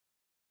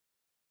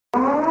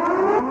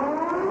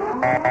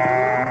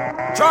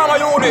Trauma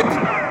unit.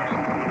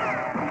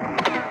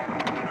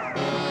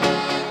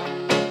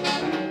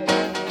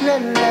 La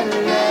la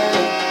la,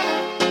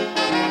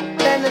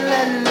 la la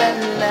la la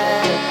la.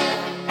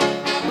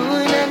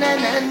 Ooh na na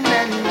na na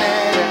na.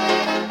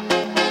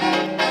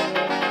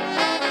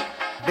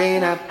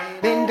 Been up,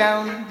 been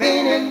down,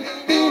 been in,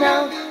 been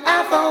out.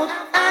 I thought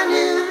I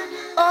knew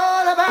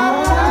all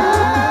about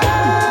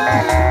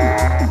life,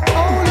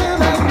 all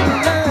about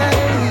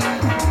life.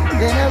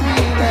 Then I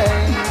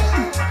realized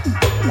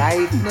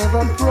life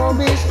never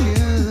promised you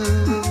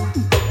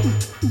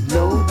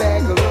no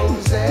bag of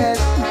roses.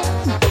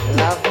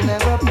 Love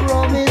never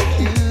promised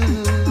you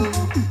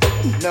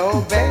no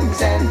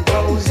bends and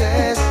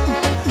roses.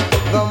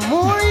 The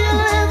more you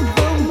live,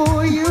 the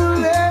more you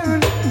learn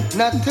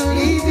not to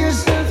leave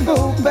yourself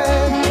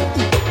open.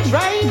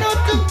 Try not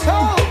to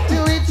talk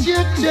till it's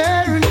your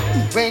turn.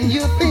 When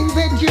you think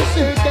that you're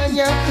certain,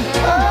 you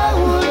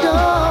hold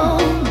on.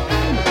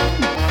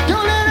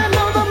 Don't let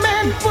another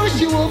man push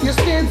you off your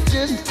stance.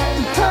 Just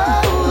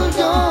hold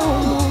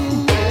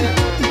on.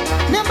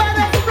 Never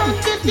that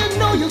front if you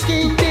know you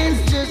can't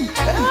dance. Just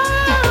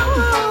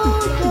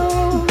hold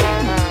on.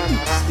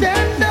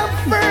 Stand up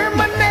firm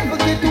and never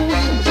get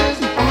weak.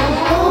 Just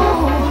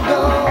hold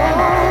on.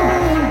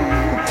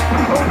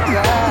 Oh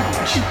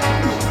gosh.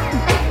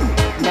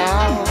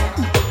 Now,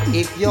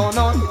 if you're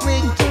not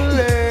quick to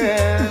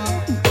learn,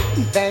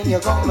 then you're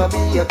gonna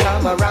be a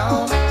come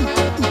around.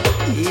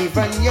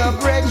 Even your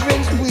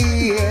brethren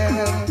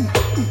will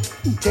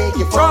take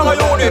you for a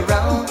run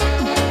around.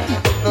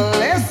 The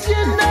less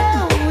you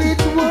know,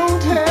 it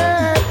won't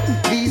hurt.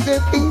 These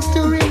are things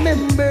to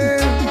remember.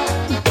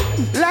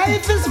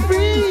 Life is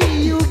free,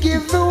 you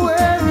give the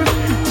world.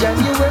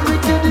 January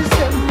to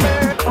December.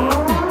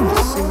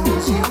 As soon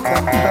as you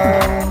come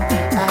home,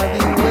 I'll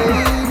be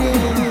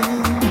waiting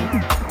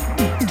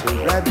to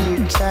rub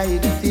your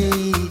tired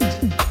feet,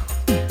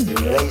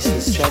 erase the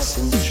stress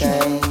and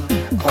strain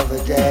of the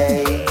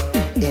day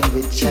in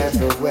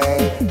whichever way.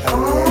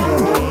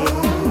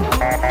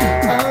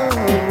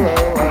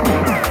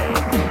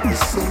 As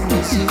soon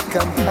as you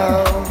come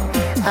home,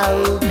 I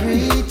will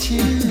greet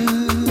you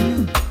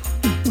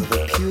with the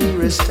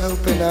purest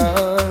open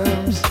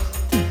arms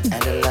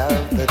and a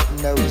love that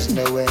knows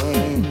no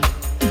end,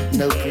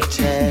 no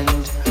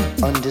pretend,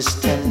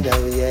 understand,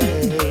 oh yeah.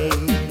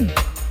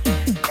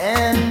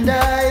 And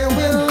I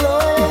will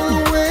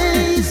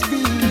always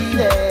be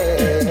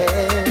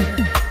there.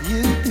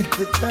 You pick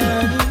the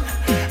time,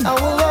 I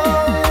will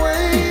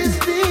always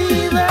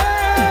be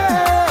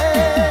there.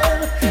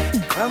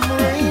 Come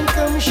rain,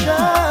 come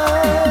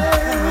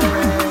shine,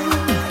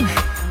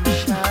 come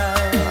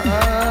shine.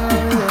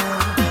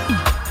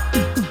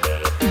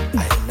 I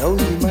know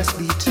you must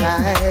be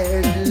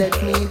tired, let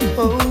me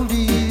hold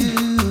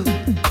you.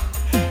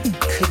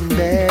 Couldn't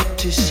bear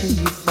to see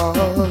you fall,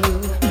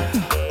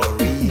 or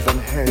even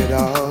hurt at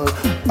all.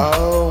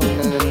 Oh,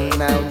 no, no,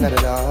 no, not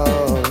at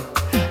all.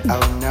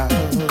 Oh, no.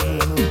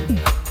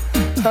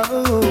 Oh,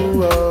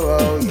 oh,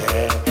 oh,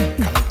 yeah.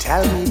 Come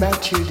tell me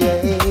about your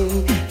day.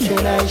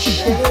 Can I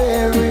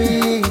share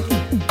it?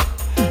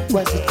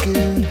 Was it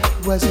good?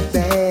 Was it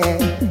bad?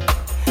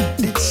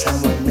 Did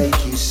someone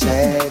make you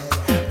sad?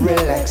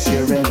 Relax,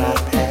 you're in my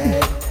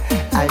pad.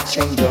 I'll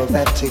change all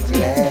that to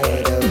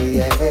glad, oh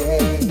yeah.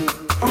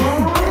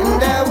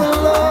 And I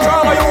will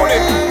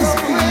always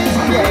be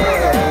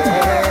there.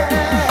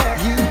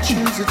 You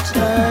choose a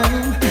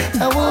time,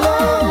 I will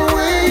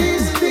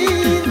always be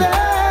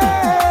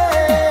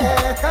there.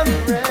 Come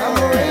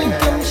rain,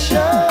 come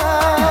shine.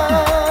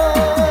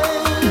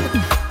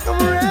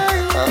 Come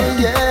rain, oh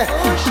yeah.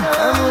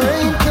 Come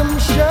rain, come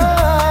shine.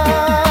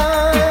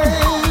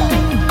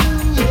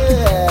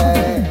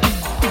 Yeah.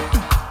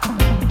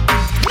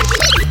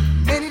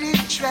 Many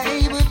did try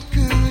but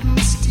couldn't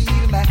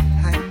steal my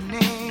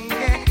honey.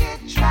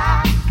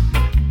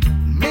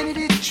 Many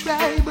did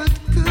try but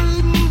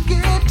couldn't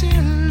get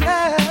her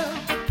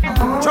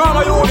love.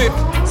 Trauma unit.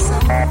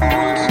 Some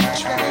fool did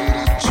try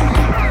to trick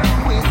her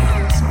with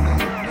his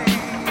money.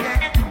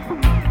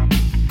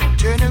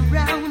 Turn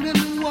around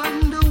and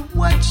wonder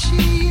what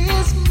she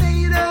is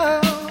made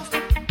of.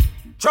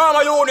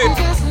 Trauma unit.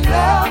 Just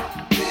love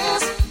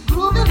this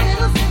groovy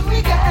little thing we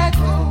got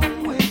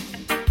going.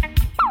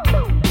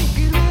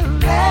 It will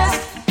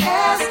last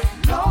as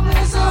long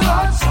as our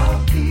hearts are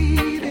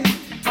beating.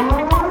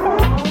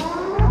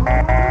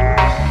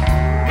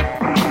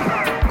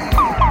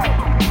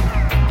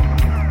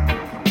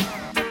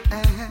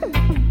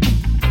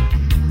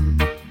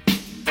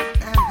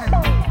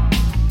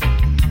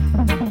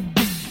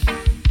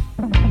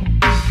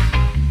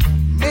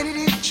 Many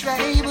did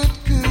try but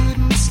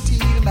couldn't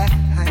steal my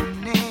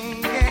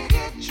honey.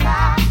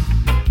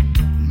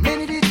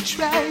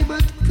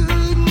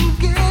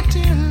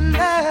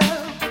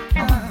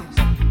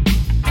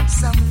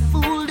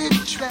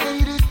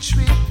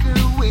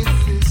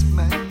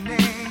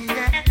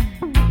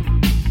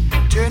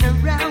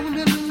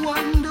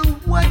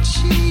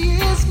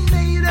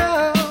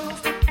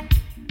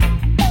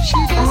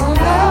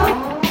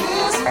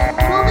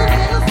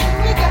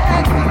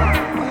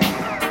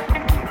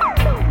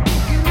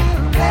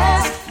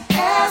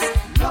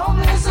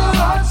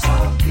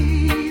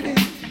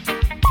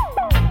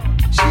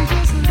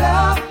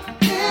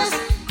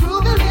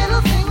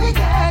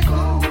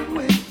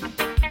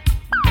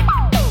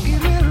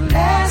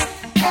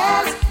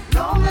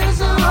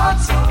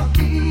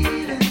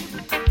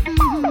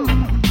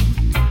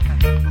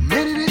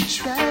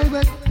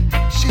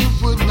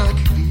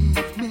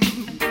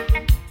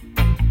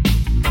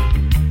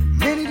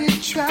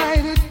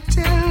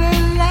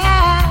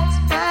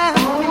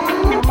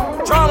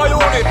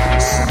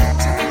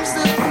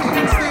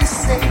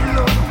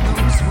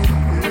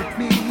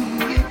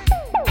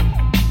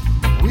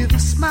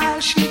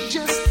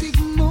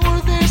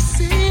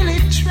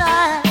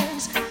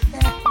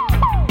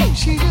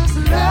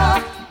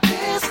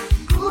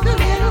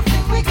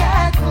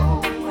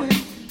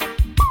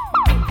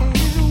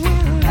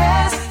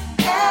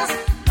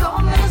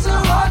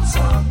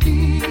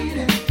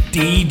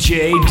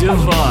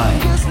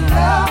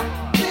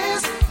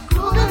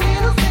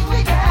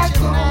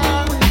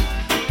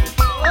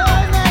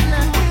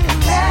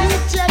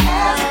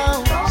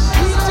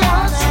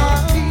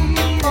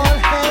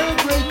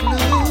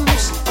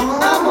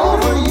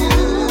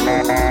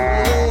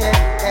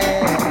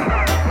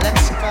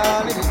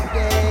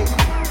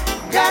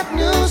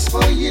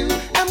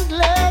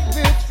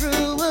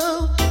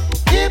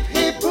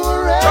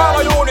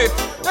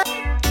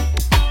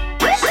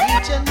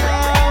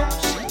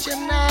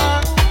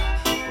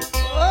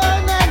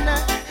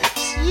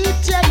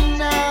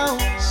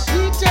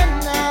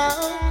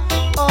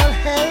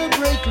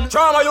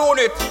 Drama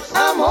unit.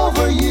 I'm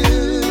over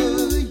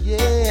you,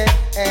 yeah.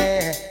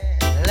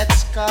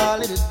 Let's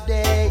call it a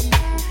day.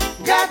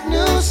 Got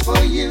news for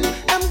you.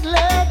 I'm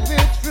glad we're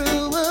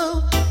through.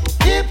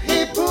 Hip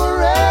hip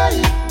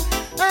hooray.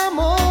 I'm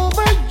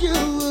over you,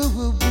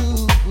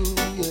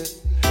 yeah.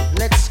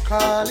 Let's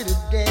call it a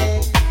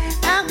day.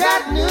 I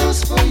got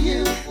news for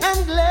you.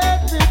 I'm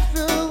glad we're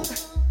through.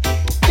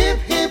 Hip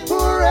hip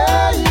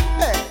hooray.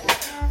 Hey.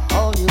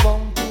 All you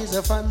want is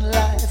a fun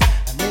life.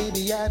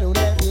 Maybe I don't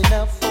have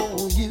enough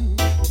for you.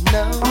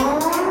 No,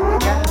 I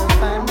gotta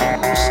find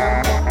you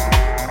someone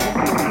who can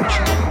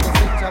appreciate the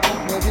things I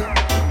want to do.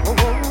 Oh,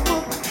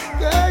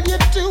 girl,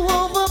 you're too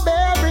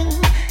overbearing.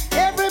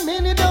 Every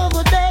minute of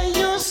the day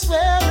you're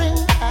swearing.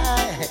 I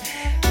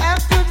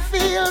could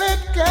feel it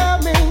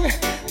coming.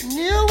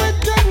 Knew it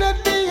could not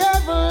be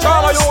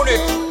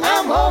everlasting.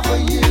 I'm over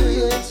you,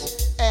 yes.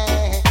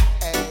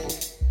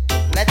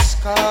 Let's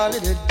call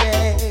it a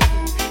day.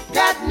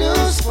 Got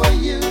news for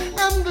you.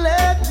 I'm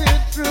glad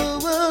we're through.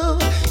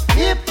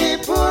 Hip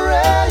hip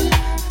hooray.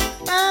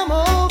 I'm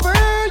over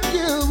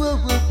you.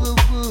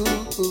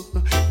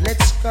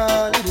 Let's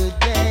call it a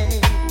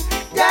day.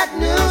 Got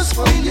news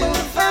for you.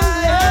 I'm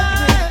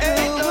glad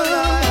we're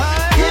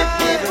through. Hip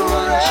hip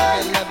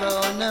hooray. Never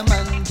on a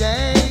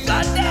Monday.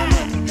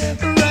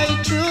 Right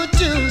through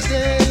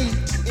Tuesday.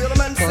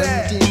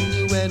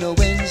 Continue on a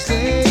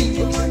Wednesday.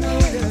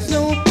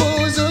 No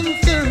pause on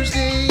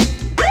Thursday.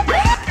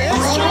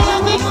 Extra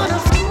loving on a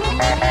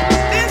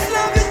This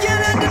love you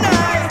cannot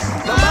deny,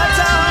 no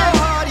matter how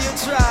hard you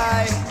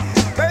try.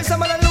 First I'm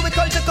gonna do with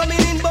culture coming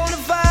in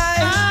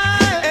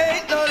bonafide.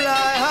 Ain't no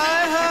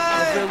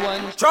lie,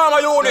 everyone Drama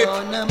unit.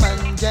 on a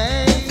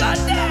Monday.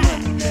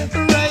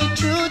 Right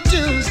through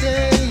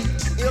Tuesday.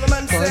 you the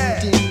man say.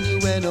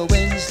 Continue on a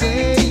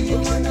Wednesday.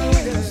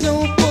 No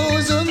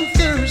pause on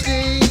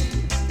Thursday.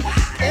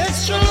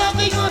 Extra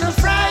loving on a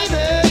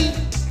Friday.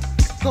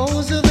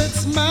 Cause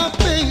that's my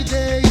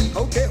payday.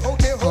 Okay.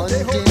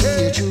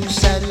 Continue through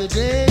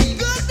Saturday.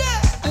 Good day.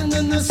 And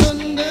then the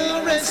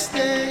Sunday rest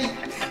day.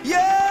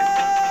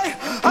 Yeah,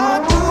 I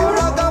do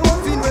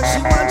ragamuffin when she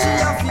want she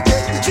have to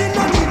get. She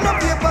no need no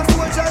paper,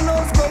 soldier, no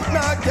scope,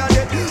 no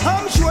cadet.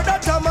 I'm sure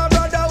that I'm a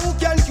brother who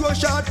can cure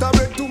short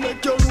bread to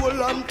make you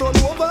roll and turn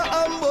over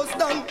and bust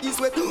down his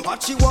sweat.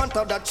 What she want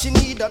her, that she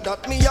need her,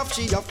 that me have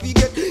she have to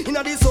get.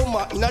 Inna the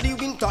summer, inna the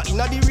winter,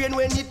 inna the rain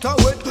when it a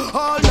wet.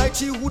 All night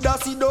she woulda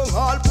sit down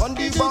all on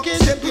the back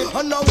step.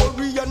 And now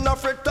worry and a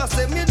fret to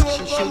say me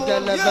don't She come shoulda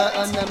home love her yet.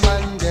 on a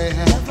Monday.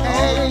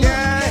 Hey,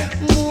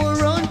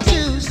 more on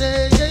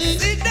Tuesday.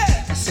 Sit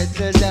there.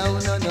 Settle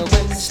down on a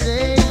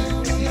Wednesday.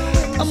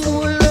 I'm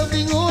more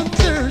loving on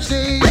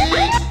Thursday.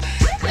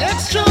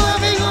 Extra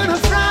loving on a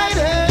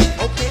Friday.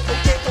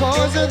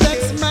 Cause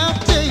that's my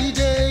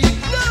payday.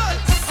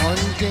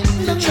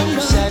 Continue through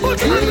Saturday.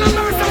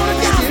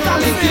 Still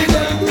licking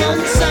down on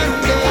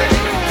Sunday.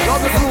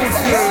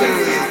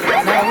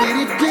 Now ain't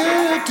it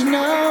good to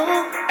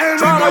know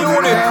Drama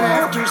unit. that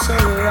after so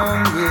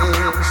long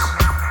years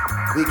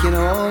we can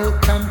all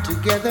come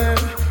together,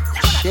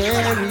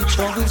 share each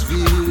other's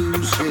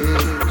views.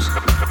 Yes.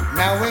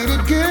 Now ain't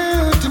it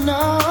good to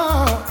know?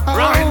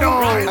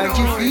 Aren't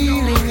you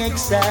feeling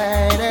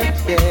excited?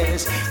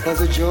 Yes, cause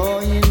the joy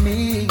in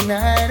me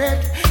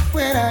ignited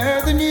when I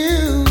heard the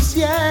news.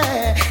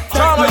 Yeah,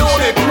 Drama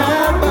unit. and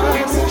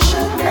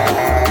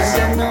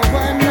no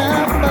one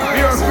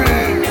knows.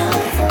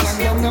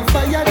 And the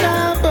fire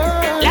now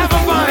burns.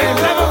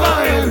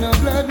 And the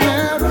blood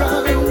now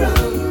runs.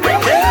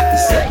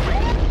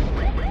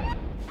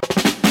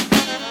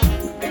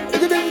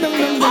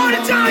 All the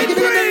time,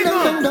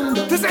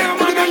 bring to say I'm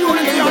on the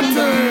unity on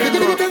turn.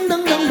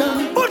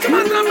 Put your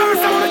hands on the verse,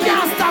 I wanna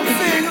can't stop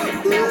sing.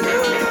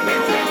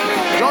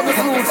 Love the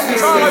smooth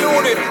Drama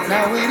unit.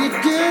 Now ain't it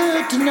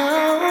good to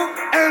know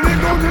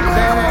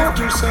that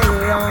after so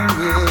long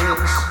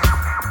years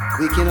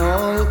we can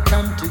all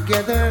come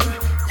together,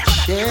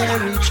 share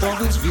each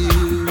other's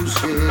views.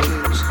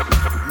 Yes.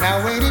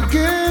 Now ain't it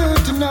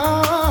good to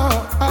know?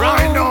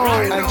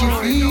 Aren't you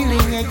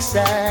feeling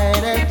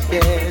excited?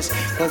 Yes,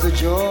 cause the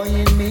joy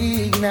in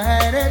me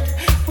ignited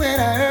when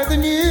I heard the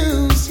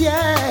news.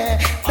 Yeah,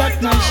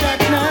 that my shot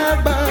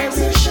now buzz,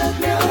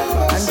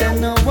 and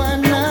then no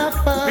one now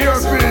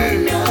buzz,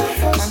 and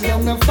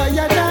then the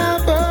fire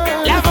now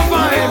burn. And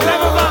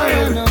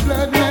the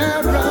blood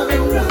now run.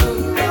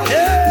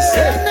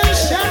 Said no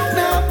shot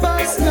now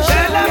buzz, no,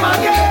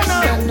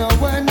 and no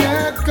one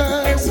now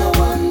cause,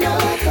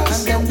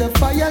 and then the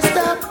fire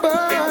stop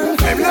burn,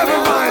 and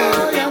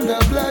the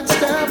blood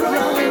stop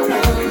run.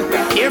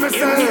 Hear me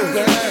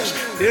say,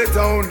 it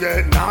don't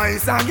get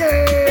nice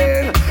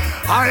again.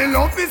 I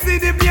love to see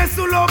the place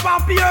full of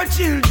happy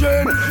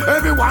children.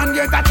 Everyone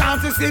get a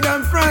chance to see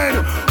them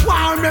friend.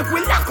 Why make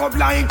we lock up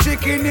like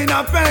chicken in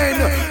a pen?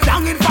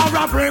 Longing for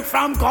a break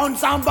from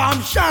guns and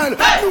bombshell.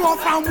 No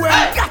from where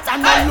we got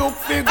and no look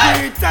for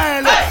great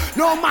tell.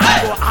 No man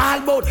go all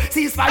about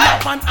ceasefire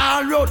up on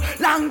all road.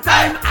 Long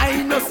time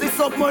I know see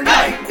something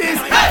like this.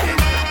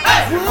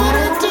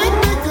 Wouldn't it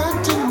be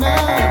good to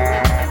know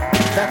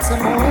that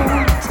some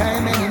old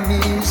time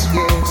enemy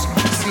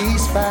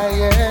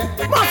ceasefire.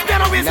 Must be a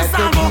way to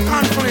solve our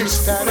conflict.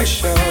 Start a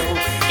show.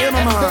 Yeah, and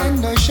man.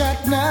 then no shot,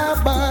 no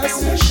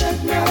bus. No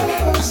shot, no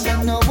bus.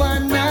 And no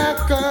one, no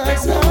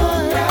curse, no.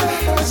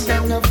 And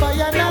then no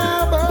fire,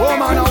 no burn.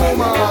 Woman, oh,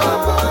 woman.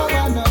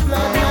 No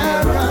blood, no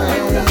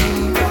rain.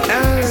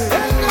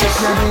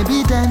 Yeah, baby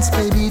dance,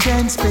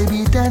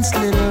 baby dance,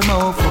 little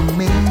more for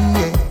me.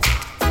 Yeah.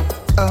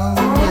 Oh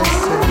yes,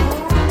 sir.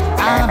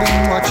 I've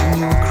been watching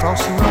you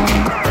cross the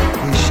room.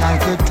 Wish I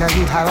could tell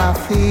you how I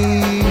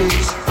feel.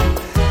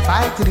 If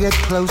I could get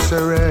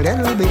closer, a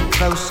little bit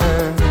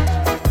closer,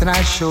 then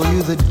I show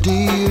you the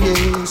deal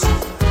is.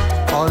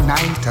 All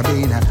night I've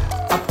been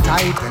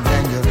uptight, and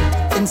then you're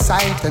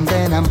inside, and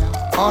then I'm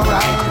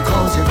alright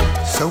because you're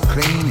so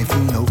clean. If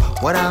you know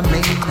what I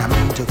mean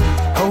to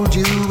hold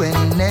you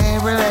and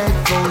never let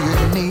go. You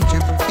need to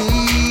be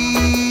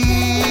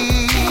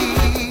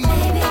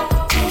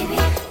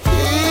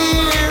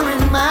here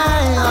in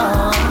my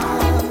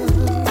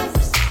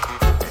arms.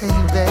 Hey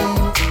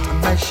babe,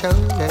 on my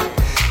shoulder.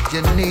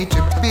 You need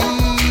to be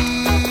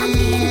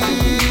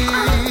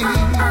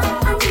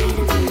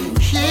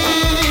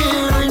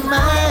here in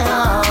my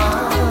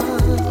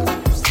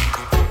arms.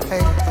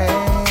 Hey, hey,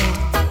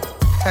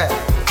 hey.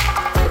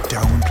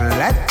 Don't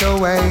let the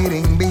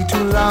waiting be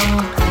too long.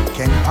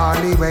 Can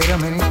hardly wait a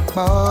minute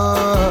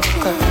more.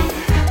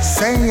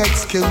 Say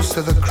excuse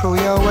to the crew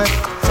you're with.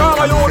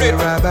 Trauma unit.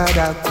 About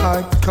our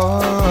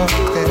hardcore.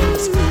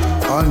 Yes.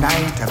 All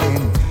night I've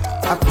been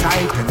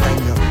uptight, and then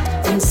you're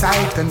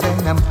inside, and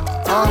then I'm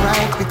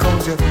alright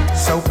because you're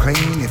so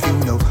clean. If you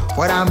know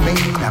what I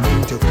mean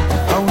to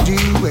hold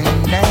you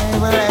and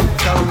never let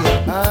go.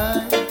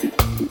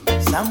 Yeah.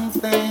 Some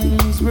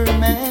things were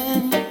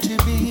meant to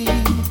be,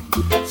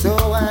 so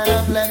why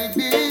not let it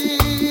be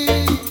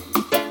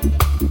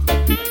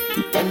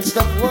and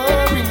stop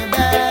worrying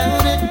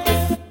about it.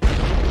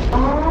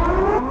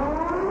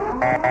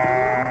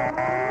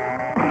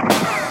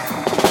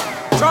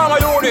 Trauma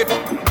unit.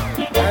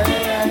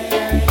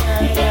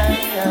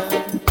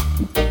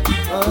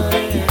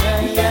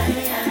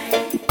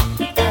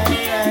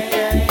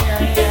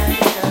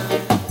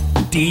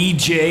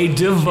 DJ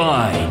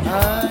Divine.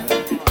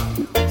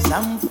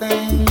 Some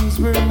things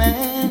were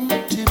meant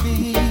to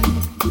be,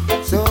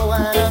 so why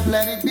not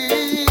let it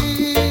be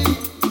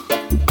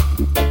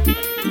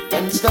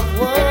and stop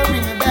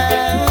worrying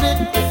about it.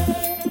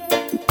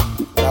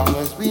 Long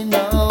as we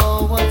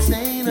know what's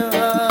in our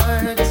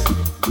hearts,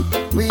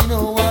 we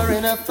know we're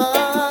in our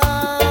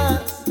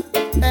thoughts.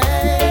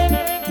 Hey,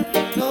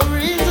 no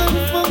reason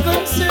for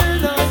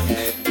concern.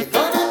 They're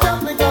gonna talk,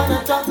 they're gonna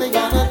talk, they're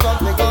gonna talk,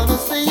 they're gonna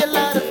say a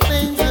lot of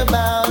things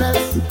about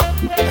us.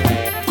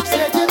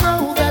 Said you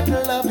know that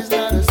love is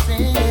not a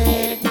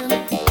sin,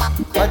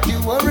 but you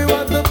worry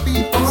what the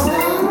people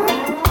say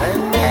when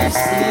they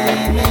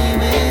see me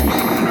with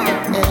you.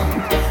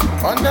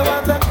 Yeah. Wonder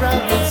what the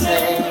crowd will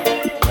say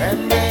when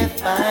they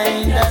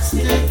find us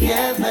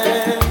together.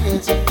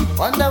 Yes.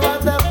 Wonder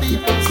what the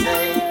people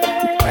say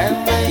when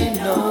they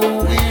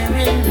know we're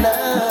in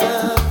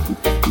love.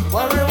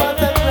 Worry what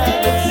the crowd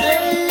will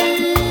say.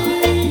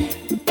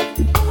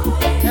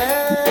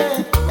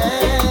 Hey,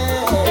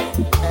 hey,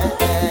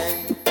 hey.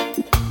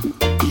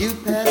 You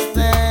pass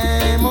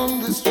them on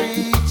the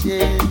street,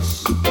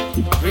 yes.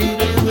 Greet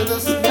you with a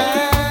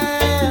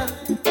smile.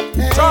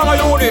 Hey, Trauma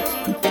unit.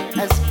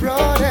 as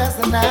broad as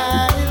the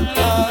Nile,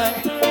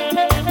 boy.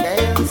 And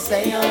they'll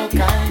say all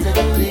kinds of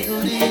goody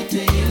to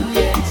you,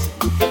 yes.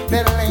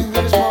 They'll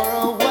linger for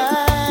a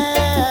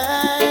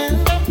while.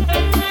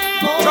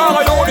 Oh,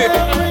 Trauma unit.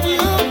 whatever in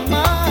your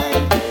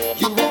mind.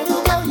 You wanna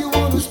go, you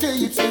wanna stay.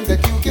 It seems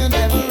that you can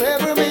never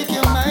ever make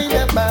your mind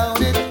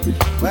about it.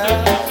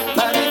 Well,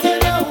 but if you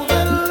know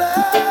that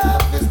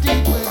love is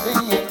deep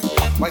within,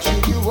 why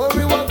should you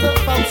worry what the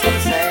folks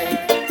will say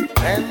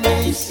when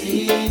they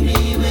see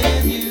me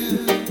with you?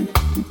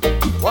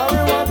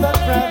 Worry what the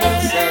crowd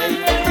will say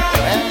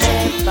when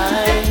they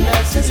find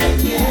us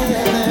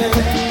together.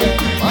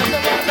 Wonder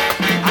what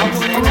I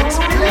want to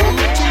explain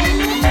to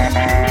you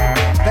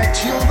that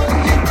you're the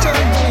hit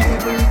on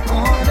every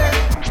corner.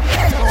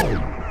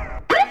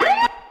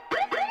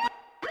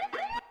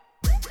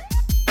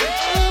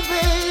 Oh,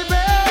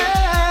 baby,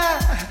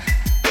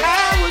 I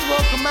would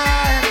walk a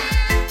mile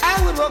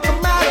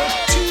or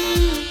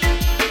two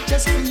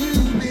just for you,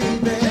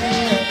 baby.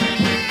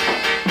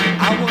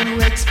 I want to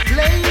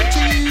explain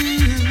to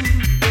you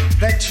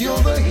that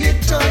you're the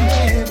hit on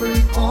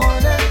every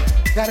corner.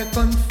 Gotta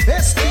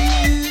confess to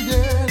you,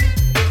 girl,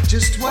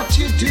 just what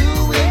you're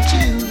doing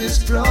to this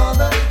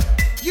brother.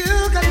 You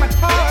got my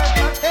heart,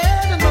 my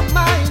head, and my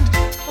mind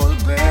all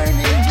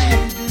burning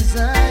with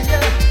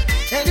desire.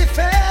 And if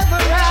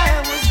ever I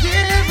was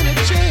given a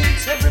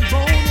chance, every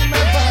bone in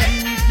my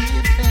body would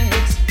give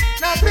thanks.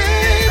 Now,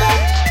 baby,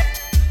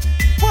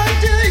 what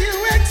do you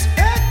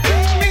expect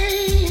of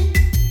me?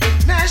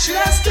 Now should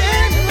I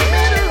stand in the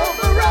middle of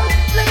the road,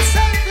 let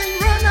something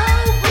run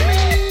over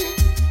me?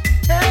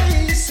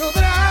 Hey, so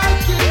that I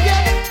can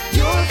get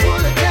your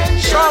full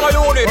attention. Trauma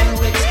unit.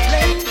 Wanna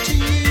explain to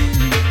you,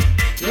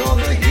 you're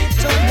the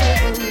hit on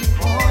every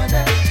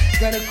corner.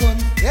 Gotta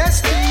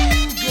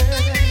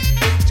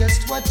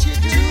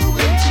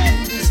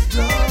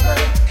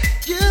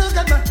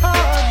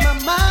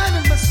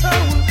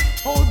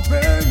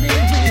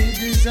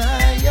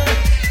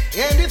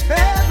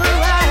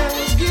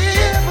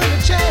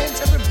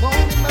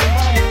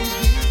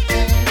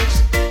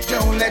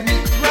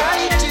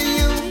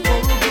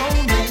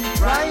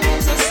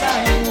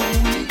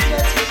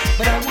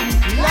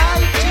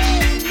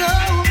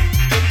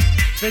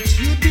that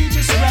you'd be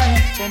just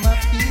right for my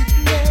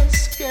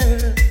fitness,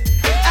 girl.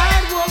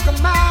 I'd walk a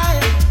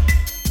mile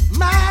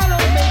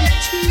or maybe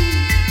two,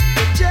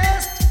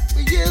 just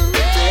for you,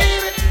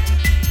 baby.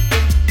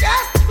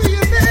 Just for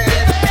you,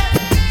 baby.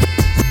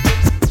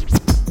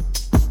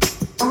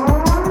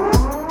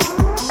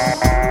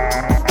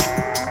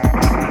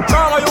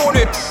 Drama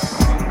unit.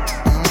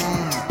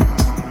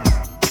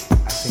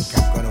 I think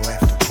I'm gonna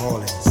have to call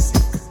in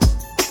sick.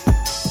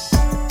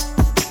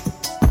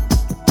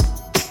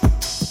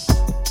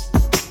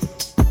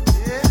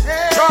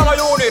 Drama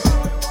unit.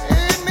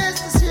 Hey,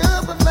 Mr.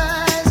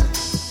 Supervisor,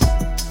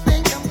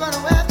 think I'm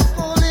gonna have to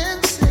call in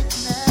sick.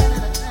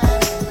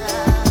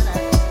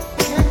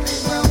 Can't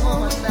leave my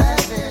woman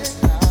like this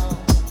now.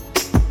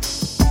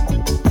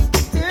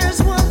 There's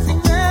one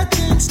thing I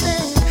can't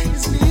stand,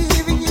 is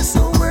leaving you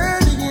so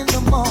early in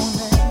the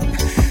morning.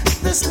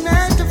 This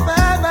 9 to 5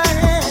 I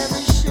have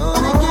is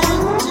surely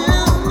getting to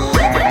me.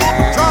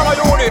 Drama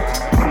unit.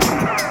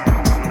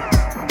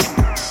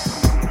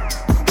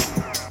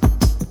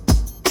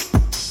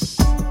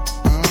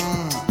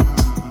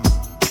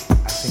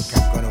 I think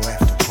I'm gonna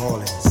have to call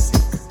in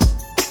sick.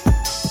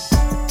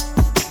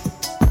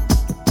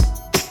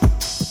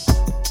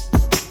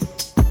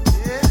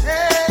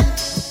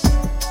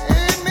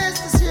 Hey,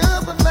 Mr.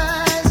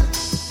 Supervisor,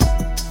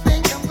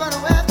 think I'm gonna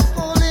have to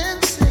call in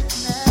sick.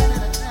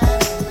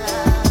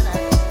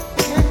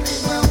 Can't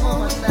leave my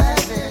woman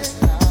like this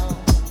now.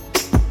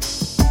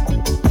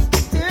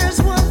 There's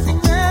one thing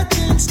I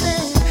can't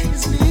stand,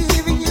 is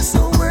leaving you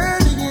so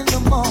early in the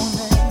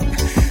morning.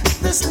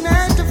 This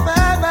 9 to 5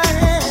 I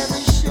have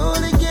is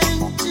surely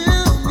getting to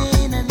me.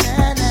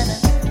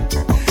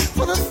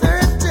 For the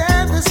third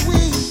time this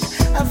week,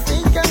 I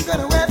think I'm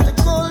gonna have to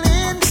call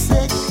in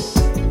sick.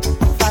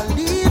 If I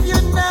leave you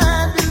now,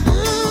 I'll be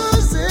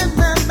losing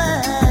my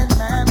mind.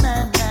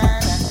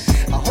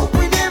 I hope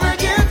we never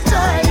get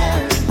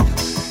tired,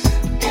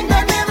 and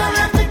I never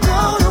have to go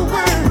to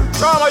work.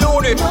 Drama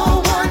unit.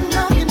 No one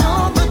knocking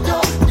on the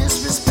door,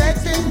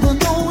 disrespecting the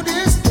no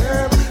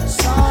disturb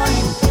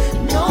sign.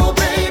 No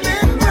baby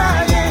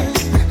crying,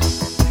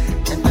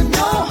 and the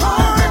no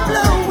horn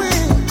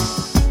blowing.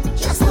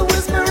 Just the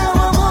whisper of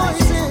our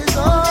voices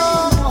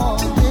all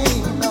day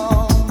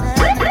long.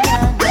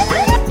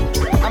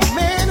 A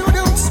man who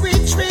don't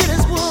sweet treat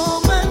his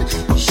woman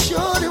is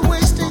surely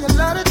wasting a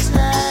lot of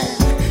time.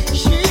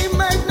 She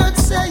might not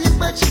say it,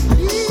 but she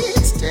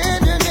needs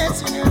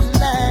tenderness in her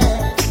life.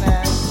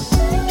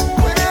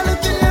 When I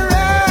look in your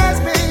eyes,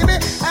 baby,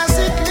 I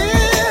see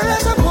clear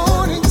as a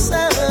morning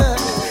sun.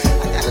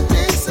 I gotta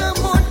take some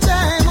more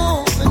time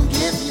off and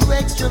give you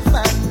extra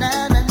fun.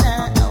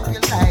 Hope you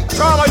like it.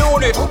 Drama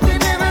unit. Hope you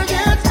never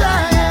get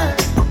tired,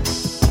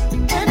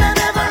 and I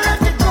never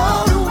have to go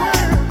to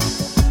work.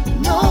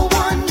 No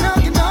one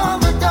knocking on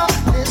the door,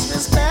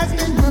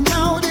 disrespecting the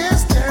no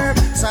disturb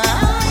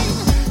sign.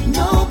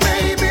 No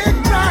baby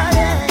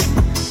crying,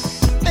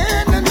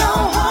 and the no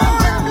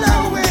horn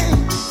blowing.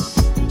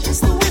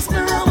 Just the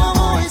whisper of our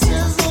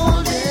voices all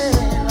day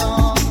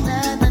long.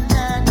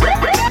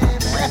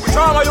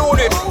 Drama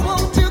unit. Oh,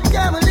 won't you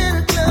come a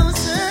little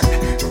closer?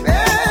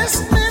 Pass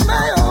me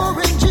my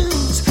orange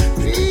juice.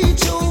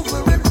 Reach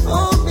over and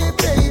hold me,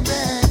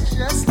 baby.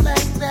 Just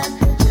like that,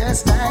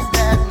 just like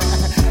that.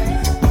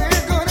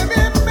 We're gonna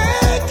be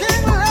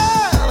making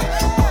love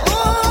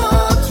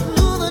all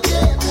through the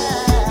day and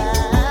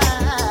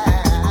night.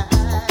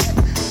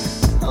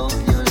 Hope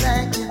you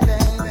like it,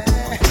 baby.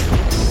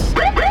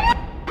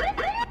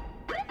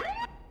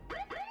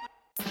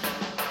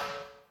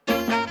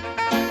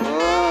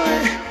 Boy,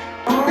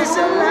 this a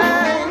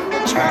line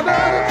for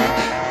trouble.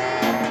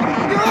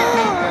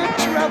 Your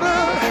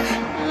trouble,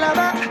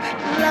 lover,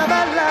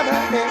 lover,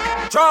 lover. Hey.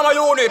 Drama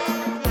unit.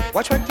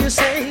 Watch what you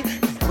say,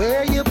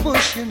 where you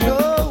push your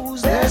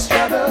nose. There's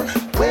trouble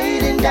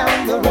waiting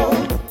down the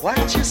road.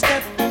 Watch your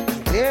step,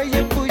 where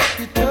you push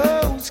your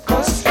toes.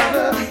 'Cause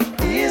trouble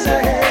is a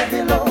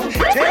heavy load.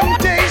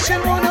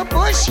 Temptation wanna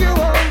push you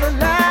on the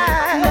line.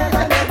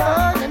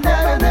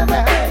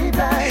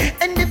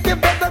 And if your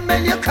brother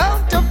mail your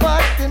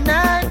counterpart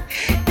tonight,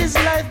 his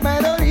life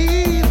might not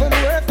even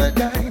worth a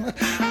dime.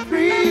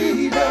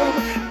 Freedom,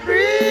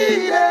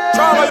 freedom.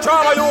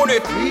 Drama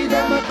unit.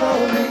 Freedom, I'm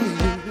calling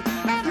you.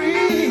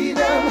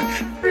 Freedom,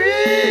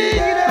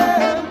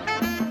 freedom.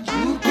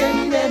 You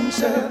can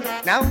answer.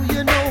 Now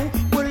you know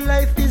what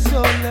life is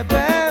all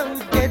about.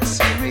 Get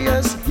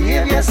serious,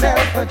 give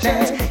yourself a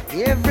chance.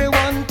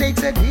 Everyone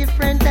takes a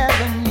different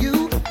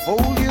avenue.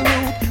 Hold your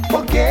root,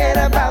 forget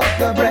about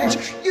the branch.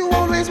 You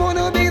always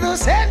wanna be the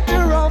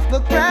center of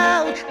the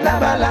crowd.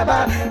 Laba laba,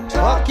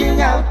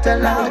 talking out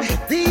aloud.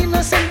 The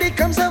innocent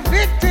becomes a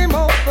victim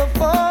of the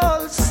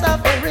fall,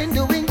 suffering,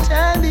 doing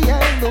time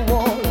behind the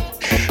wall.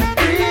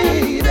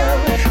 Freedom,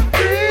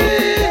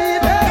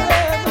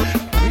 freedom,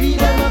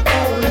 freedom, I'm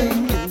calling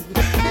you.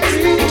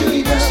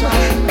 Freedom, so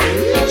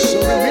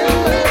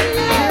remember,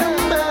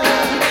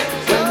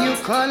 when you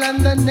call on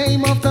the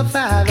name of the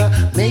Father,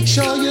 make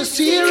sure you're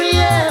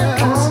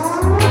serious,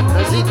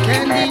 'cause it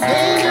can be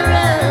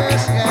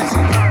dangerous. Yes,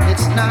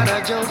 it's not a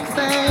joke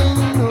thing.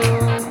 No.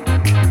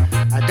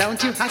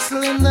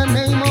 call in the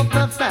name of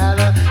the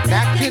Father,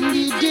 that can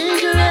be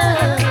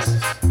dangerous.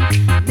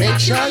 Make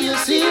sure you're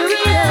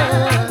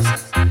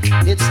serious.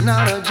 It's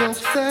not a joke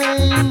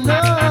thing,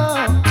 no.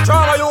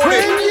 Trauma unit.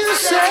 When you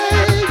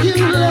say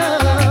you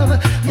love,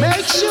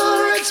 make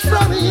sure it's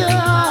from your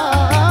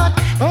heart.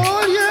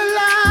 All your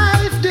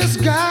life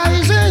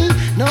disguising,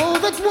 know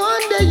that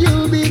one day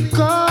you'll be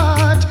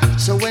caught.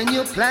 So when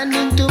you're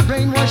planning to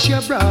brainwash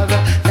your brother,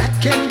 that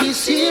can be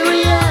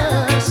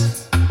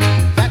serious.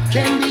 That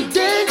can be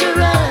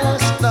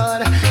dangerous,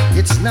 but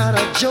it's not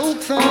a joke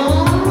thing,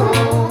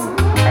 no.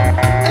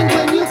 And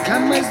when you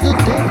come as the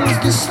devil's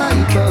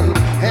disciple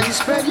and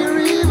spread your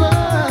evil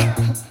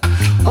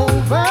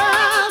over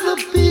the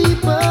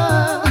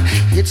people,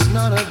 it's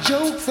not a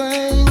joke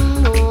thing,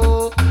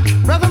 no.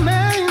 Brother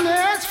man,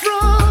 that's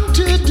from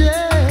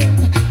today.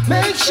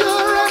 Make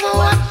sure of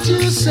what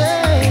you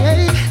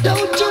say.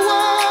 Don't you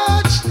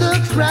watch the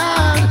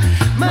crowd.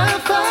 My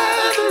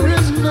Father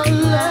is not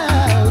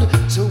loud.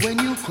 So when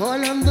you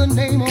call on the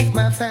name of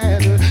my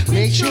Father,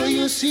 make sure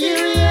you're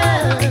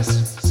serious.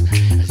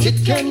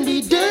 It can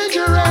be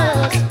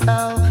dangerous.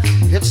 Oh,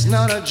 it's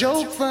not a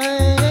joke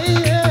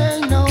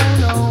thing. No,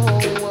 no.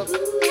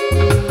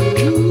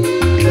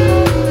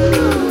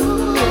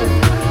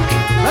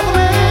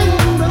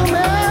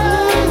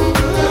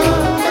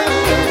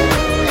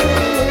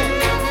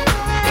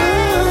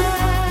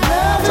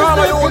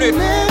 Trauma unit.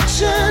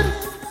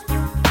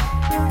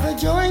 The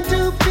join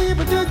two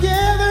people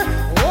together.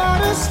 What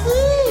a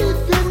sweet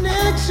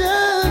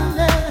connection.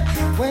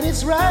 When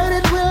it's right,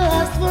 it will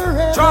last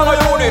forever. Trauma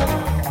unit.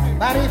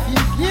 But if you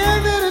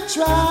give it a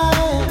try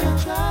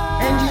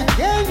and you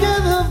can't get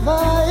the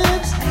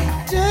vibes,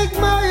 take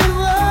my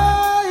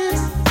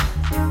advice.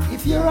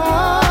 If your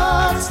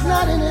heart's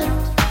not in it,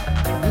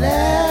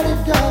 let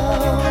it go.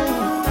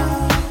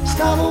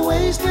 Stop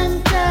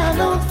wasting time,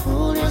 don't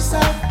fool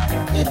yourself,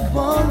 it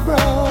won't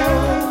grow.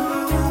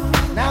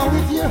 Now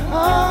if your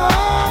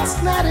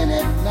heart's not in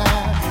it,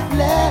 now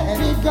let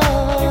it go.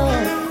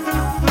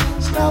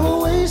 Stop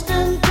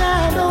wasting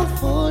time, don't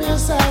fool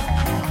yourself,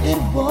 it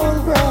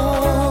won't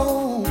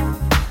grow.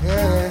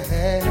 Yeah,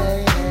 yeah,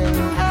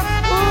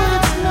 yeah. Oh,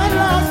 it's not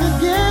like a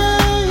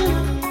game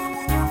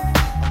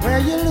where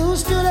you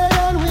lose today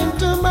and win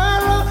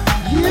tomorrow.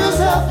 Use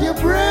up your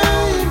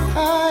brain.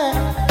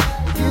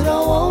 If you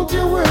don't want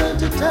your world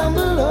to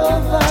tumble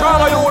over,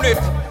 Trauma unit.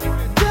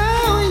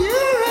 now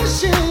you're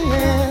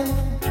ashamed,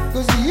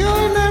 'cause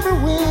you'll never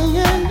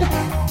win.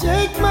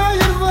 Take my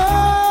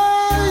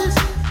advice.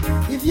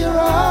 If your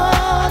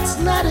heart's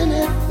not in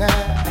it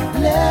now,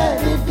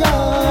 let it go.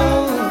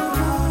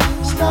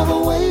 Stop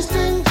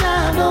wasting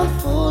time, don't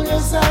fool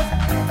yourself,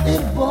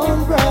 it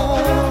won't grow.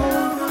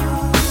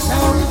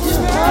 Now if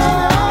your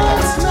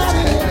heart's not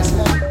in it,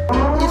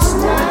 it's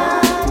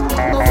not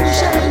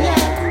official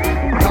yet.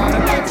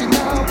 Gonna let you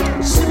know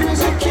soon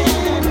as I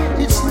can.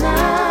 It's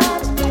not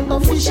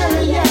official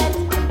yet.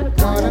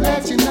 Gonna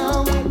let you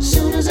know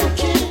soon as I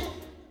can.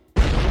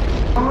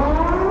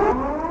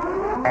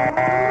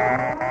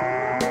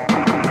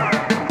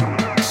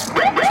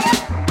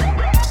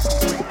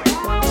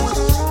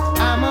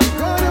 I'm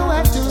gonna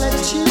have to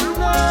let you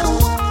know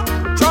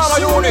Trauma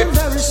unit.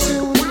 very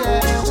soon,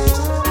 yeah.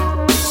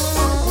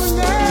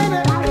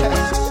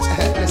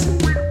 Listen,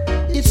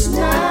 it's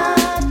not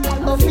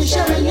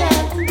official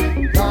yet.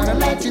 Gonna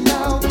let you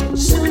know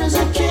soon as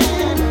I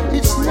can.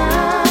 It's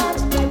not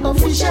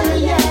official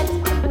yet.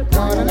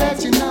 Gonna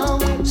let you know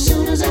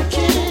soon as I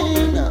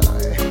can.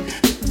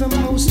 The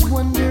most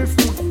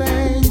wonderful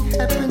thing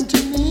happened to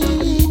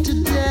me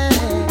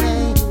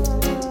today.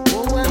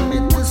 Oh, I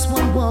met this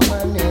one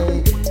woman.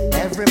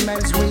 Every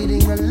man's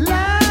waiting a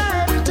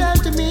lifetime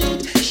to meet.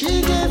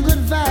 She gave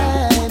good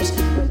vibes,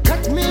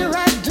 cut me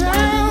right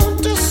down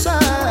to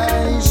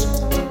size.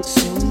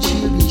 Soon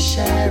she'll be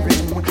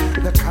sharing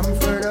the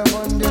comfort of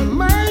under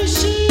my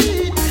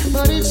sheet.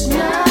 But it's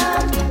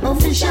not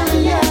official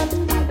yet.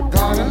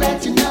 Gonna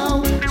let you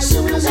know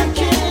soon as I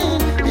can.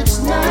 It's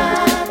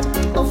not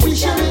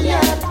official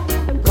yet.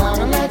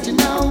 Gonna let you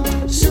know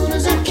soon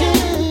as I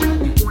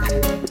can.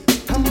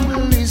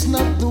 Humble is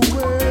not the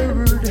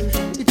word,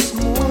 it's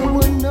more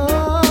one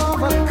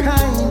of a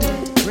kind.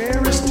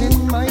 Rarest in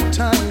my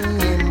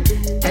time,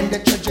 and the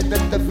treasure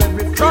that the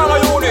very Trauma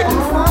few unit.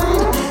 can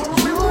find.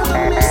 You're the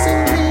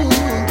missing link,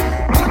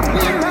 put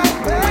me right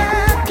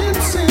back in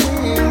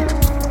sync.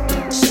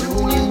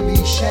 Soon you'll be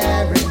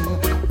sharing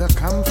the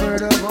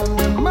comfort of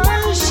under my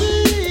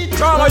sheet.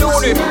 Trauma But it's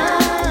unit.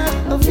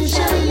 not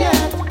official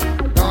yet.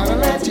 Gonna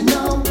let you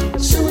know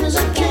soon as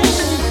I can.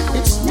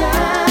 It's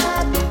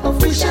not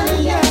official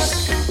yet.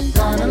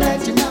 Gonna let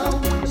you know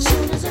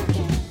soon as I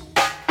can.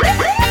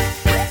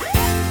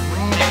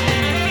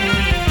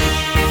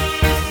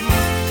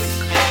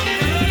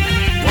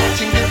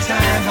 Watching the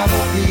time, how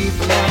the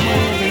people are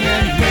moving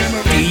and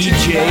memories.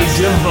 DJ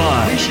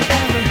Divine. Wish it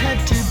never had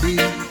to be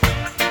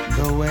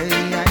the way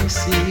I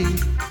see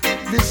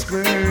this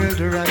world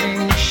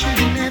running.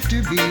 Shouldn't have to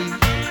be.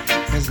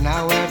 'Cause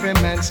now every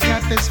man's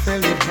cup is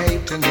filled with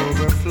hate and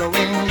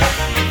overflowing.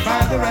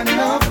 Father, I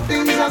know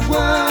things are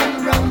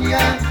going wrong,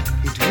 ya,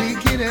 it's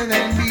wickeder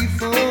than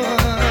before.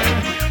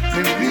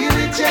 We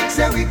really check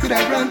so we could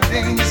have run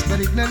things, but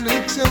it not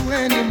look so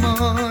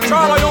anymore.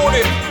 Trauma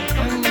unit.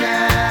 Come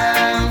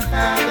down,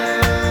 Father,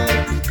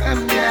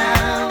 come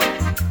down.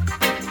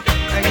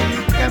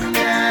 Come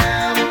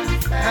down,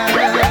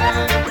 Father,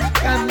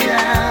 come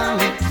down.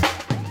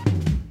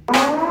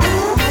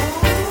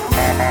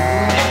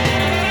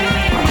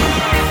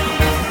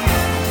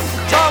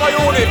 Trauma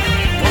unit.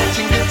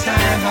 Watching the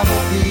time, how the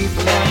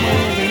people are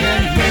moving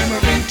and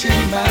murmuring to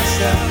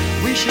myself,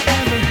 wish it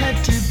never had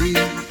to be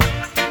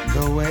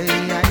the way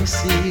I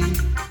see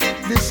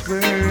this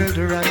world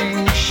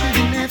running.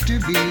 Shouldn't have to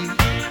be,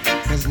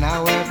 'cause now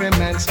every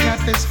man's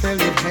cup is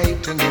filled with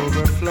hate and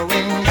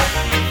overflowing.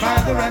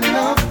 Father, I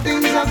know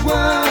things are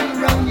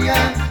going wrong,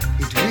 yeah,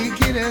 it's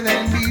wickeder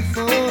than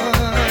before.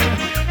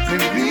 We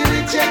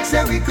really check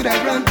that we could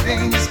have run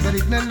things, but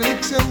it not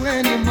look so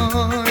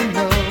anymore,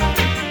 no.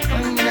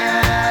 Come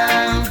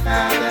down,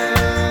 Father,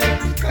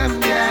 come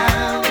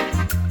down.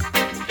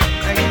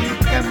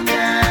 Come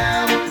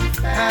down,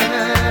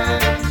 Father,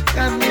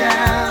 come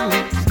down.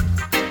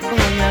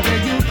 Whenever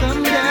you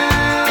come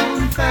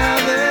down,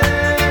 Father,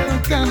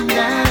 come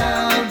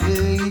down,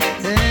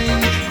 hey,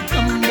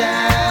 come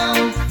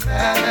down,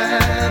 Father,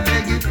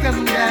 beg you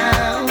come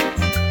down.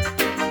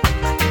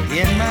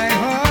 In my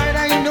heart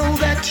I know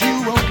that you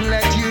won't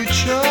let your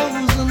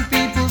chosen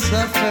people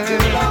suffer.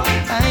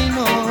 I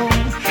know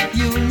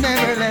you'll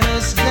never let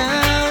us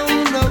down,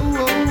 no,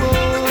 no,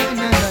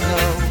 no.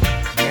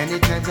 Many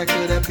times I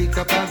could have picked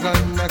up a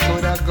gun, I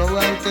could have go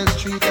out the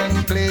street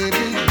and play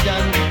big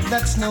gun.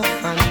 That's no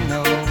fun,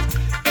 no.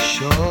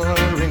 Sure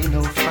ain't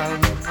no fun,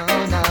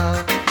 oh no.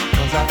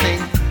 'Cause I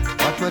think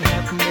what would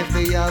happen if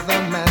the other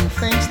man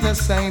thinks the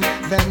same?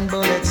 Then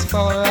bullets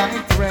fall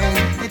like rain.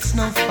 It's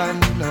no fun,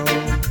 no.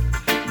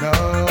 No,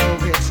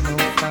 it's no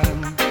fun.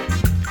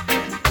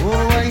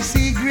 Oh, I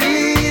see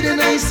greed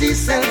and I see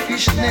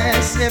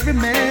selfishness. Every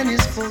man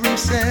is for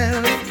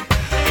himself.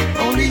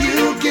 Only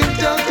you can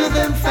talk to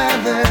them,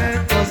 Father,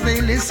 'cause they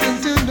listen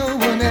to no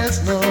one else,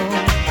 no.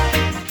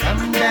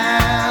 Come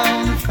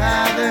down,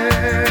 Father,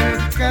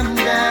 come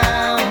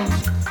down.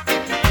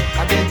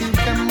 I beg you,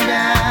 come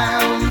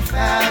down,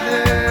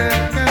 Father,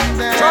 come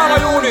down. Trauma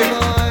unit.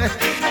 Lord.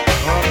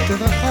 Talk to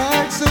the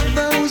hearts of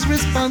those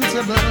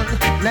responsible.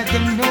 Let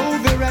them know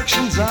their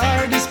actions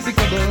are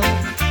despicable.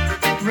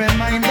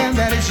 Remind them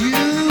that it's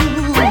you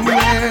who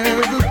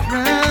wear the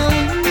crown.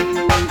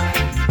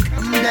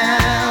 Come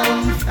down,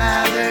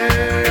 Father,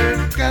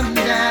 come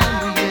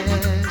down,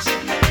 yes.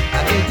 I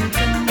beg you,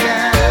 come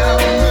down,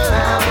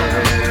 Father,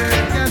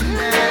 come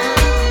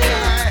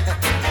down.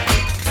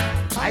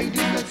 I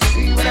did not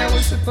see what I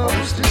was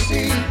supposed to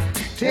see.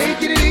 Take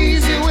it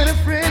easy when a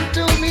friend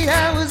told me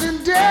I was in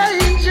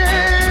danger.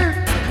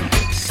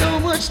 So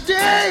much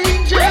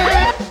danger.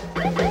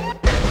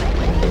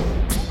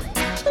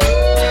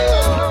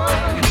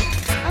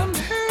 I'm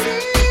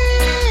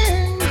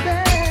hurting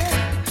bad.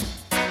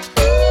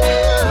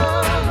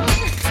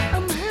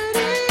 I'm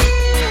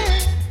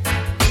hurting.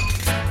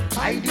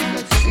 I did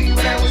not see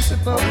what I was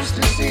supposed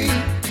to see.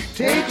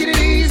 Take it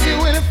easy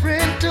when a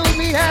friend told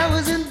me I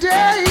was in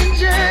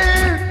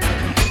danger.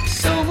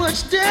 So much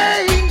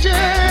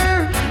danger.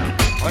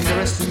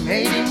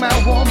 Underestimating my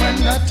woman,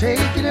 not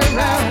taking her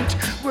out.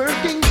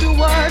 Working too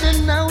hard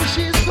and now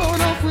she's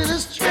gone off with a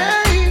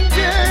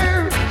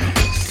stranger.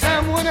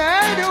 Someone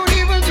I don't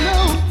even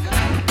know.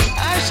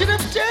 I should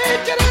have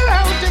taken her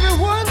out every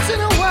once in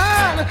a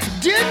while.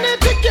 Dinner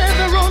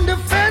together on the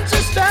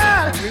fancy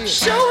style.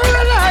 Show her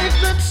a life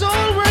that's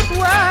all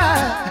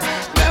worthwhile.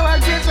 Now I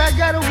guess I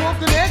gotta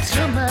walk an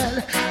extra mile.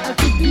 I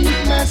could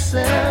beat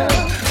myself.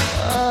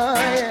 Oh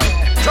yeah.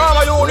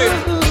 Trauma unit.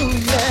 Ooh,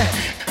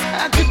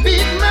 yeah. I could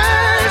beat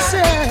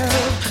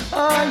myself.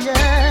 Oh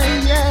yeah,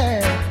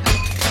 yeah.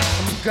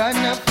 I'm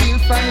gonna feel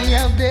funny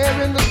out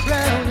there in the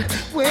crowd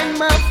when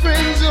my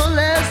friends all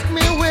ask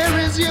me, where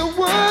is your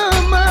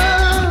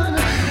woman?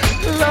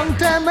 Long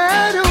time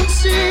I don't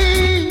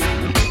see.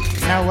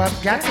 Now I've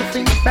got to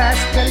think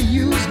fast, gotta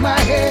use my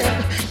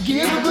head.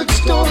 Give a good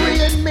story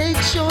and make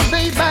sure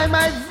they buy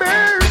my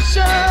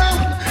version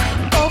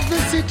of the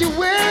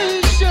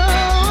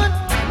situation.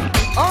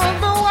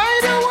 Although I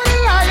don't wanna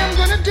lie, I'm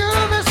gonna do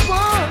this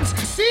once.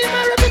 See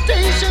my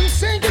reputation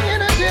sinking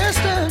in a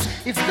distance.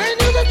 If they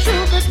knew the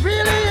truth that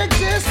really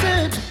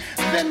existed,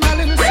 then my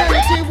little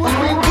sanity would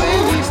be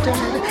wasted.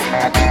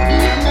 I could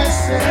beat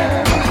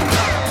myself.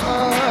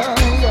 Oh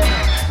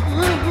yeah,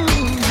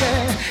 ooh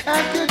yeah. I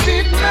could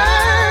beat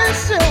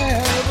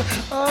myself.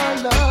 Oh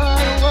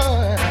Lord,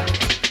 what?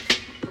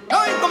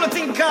 Now you gonna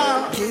think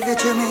Give it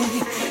to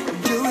me,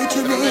 do it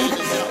to me,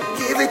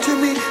 give it to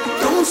me.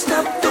 Don't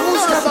stop, don't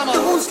stop,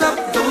 don't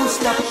stop, don't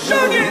stop.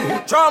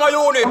 Trauma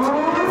unit.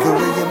 The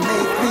way you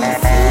make me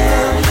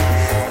feel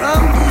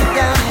from deep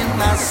down in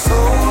my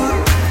soul,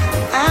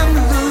 I'm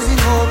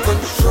losing all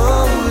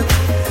control.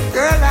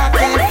 Girl, I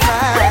can't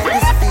fight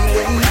this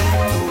feeling.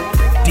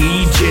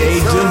 DJ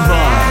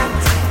Divine.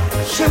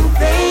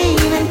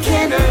 Champagne and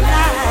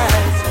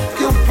candlelight,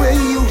 the way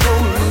you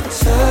hold me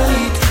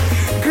tight.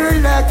 Girl,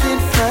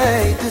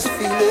 this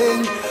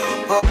feeling.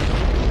 Oh.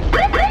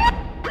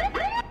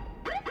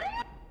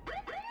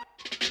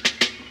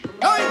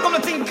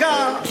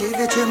 Give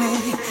it to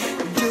me,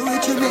 do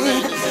it to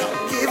me,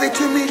 give it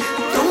to me.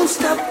 Don't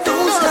stop,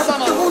 don't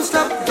stop, don't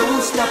stop,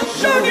 don't stop.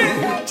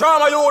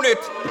 Drama unit.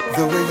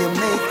 The way you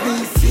make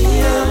me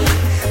feel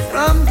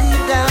from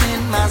deep down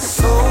in my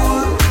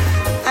soul,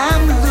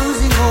 I'm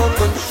losing all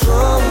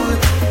control.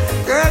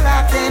 Girl,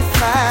 I can't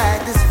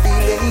fight this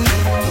feeling.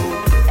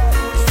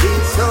 It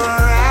feels so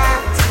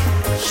right.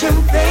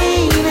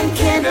 Champagne and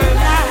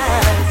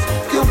candlelight,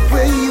 the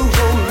way you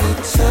hold me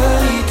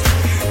tight.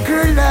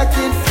 Girl, I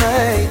can't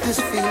fight this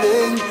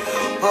feeling.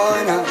 Oh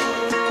no.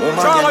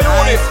 Drama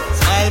unit.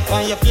 Smile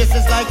on your face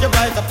is like you're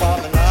right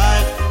upon the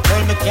night.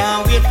 Girl, me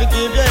can't wait to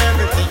give you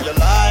everything you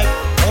like.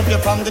 Hope you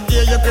from the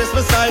day your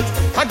Christmas sight.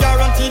 I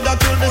guarantee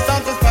that you'll be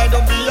satisfied.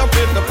 Don't be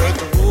afraid to break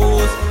the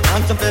rules.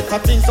 And to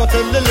better things, so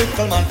tell the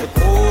little man to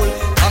cool.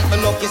 Thank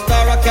my lucky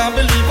star, I can't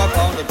believe I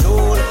found a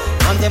jewel.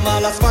 And them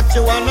all ask what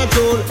you want a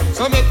jewel.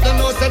 So make them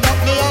know say that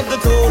me have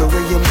the tool. The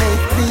way you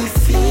make me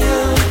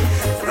feel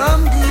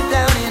from deep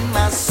down in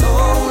my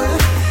soul,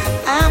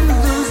 I'm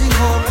losing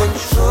all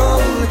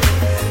control.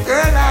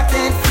 Girl, I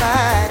can't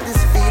fight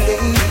this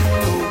feeling.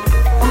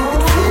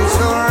 It feels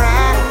so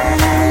right.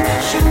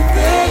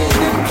 Champagne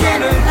and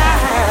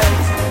candlelight,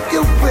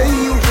 the way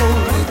you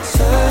hold me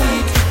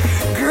tight.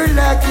 Girl,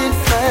 I can't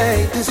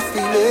fight this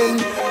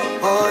feeling.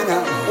 Oh no.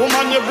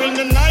 Woman, you bring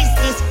the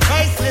niceness,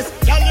 priceless.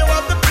 Girl, you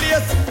have the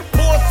place.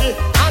 Bossy,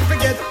 I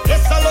forget.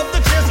 Yes, I love the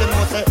chase. You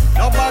know, say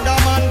no bagger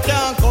man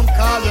can't come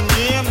call your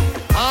name.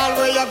 All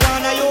where you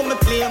gonna, you me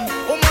claim.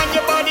 Woman,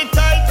 your body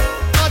tight,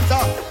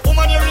 hotter.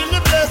 Woman, you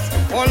really blessed.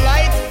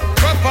 Polite,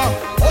 proper,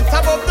 out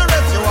above the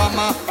rest. You are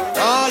my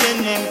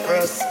darling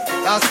empress.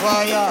 That's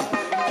why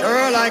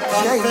girl, I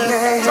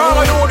confess.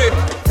 Drama unit.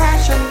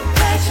 Passion,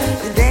 passion.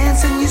 You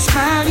dance and you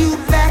smile, you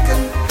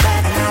beckon.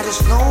 And I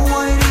just know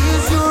what it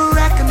is you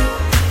reckon.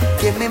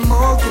 Give me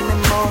more, give me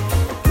more.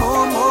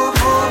 More, more,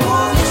 more,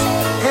 more.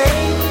 Hey,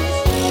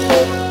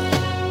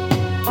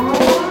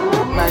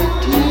 my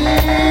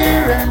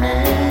dear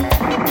Annie,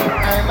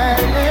 I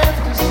might have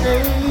to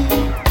say,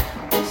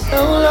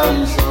 so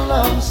long, so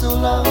long, so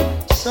long.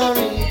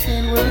 Sorry it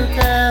didn't work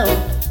out.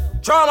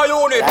 Drama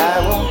unit. I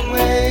won't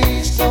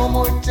waste no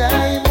more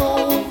time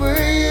over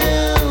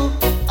you.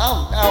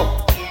 Oh no,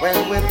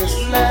 when with this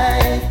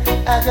life,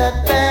 I got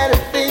better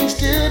things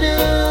to do.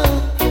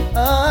 Oh,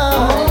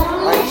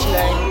 why should I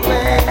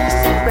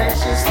waste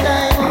precious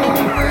time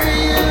over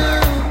you?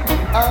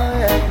 Oh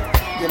yeah,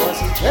 you must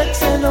see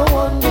checks and no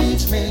one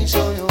needs me,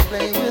 so you'll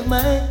play with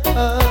my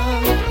heart.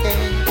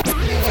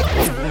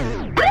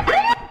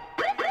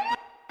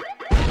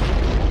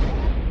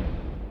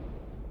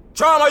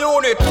 Drama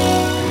unit.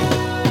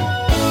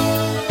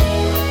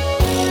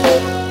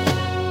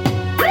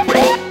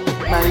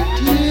 My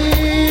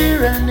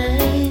dear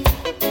Annie,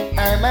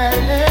 I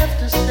might have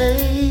to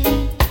say,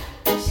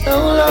 so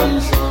long,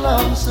 so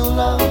long, so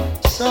long.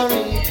 Sorry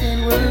it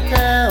didn't work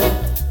out,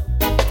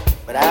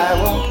 but I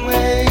won't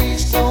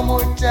waste no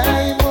more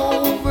time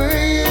over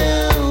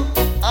you.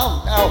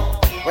 Oh no,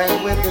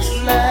 when with this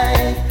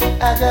life,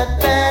 I got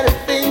better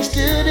things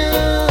to do.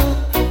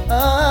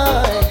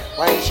 Oh,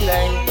 why should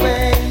I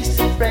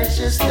waste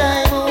precious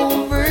time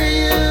over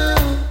you?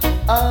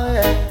 Oh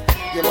yeah.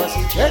 You must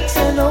see checks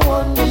and no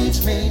one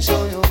needs me,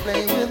 so you'll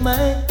play with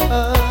my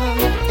heart.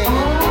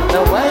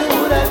 Now why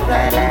would I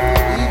cry if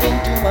you're leaving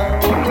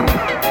tomorrow?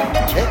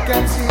 Check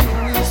and see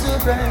who is the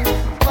bride.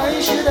 Why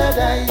should I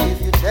die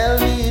if you tell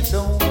me it's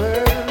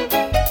over?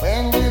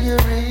 When will you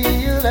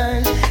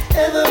realize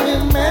every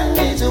man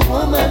needs a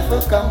woman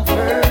for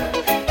comfort?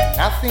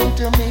 Nothing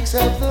to mix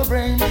up the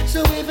brain.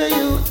 So if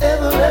you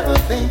ever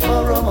think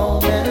for a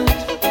moment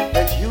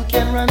that you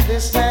can run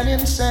this man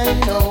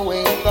insane, no,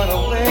 ain't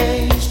gonna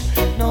waste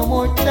no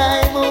more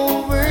time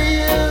over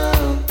you.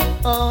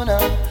 Oh no,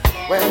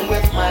 when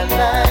with my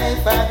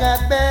life I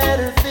got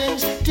better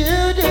things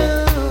to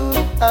do.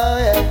 Oh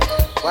yeah,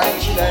 why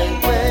should I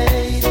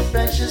waste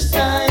precious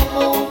time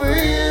over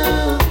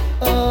you?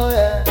 Oh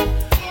yeah,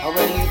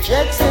 when you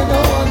check say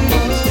no one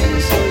needs me,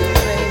 so you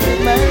play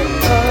with my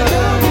heart.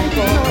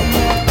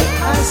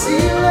 I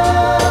see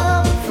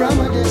love from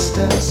a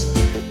distance,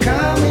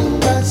 coming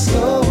but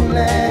slowly.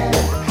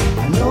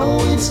 I know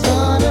it's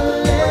gonna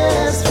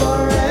last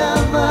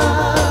forever.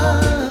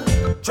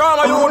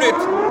 Drama unit.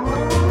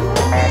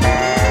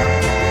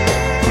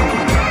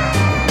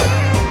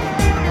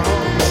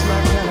 It's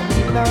not gonna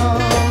be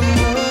long.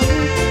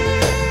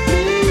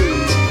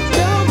 Please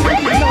don't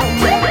make it long.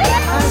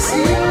 I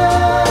see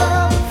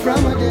love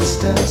from a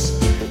distance,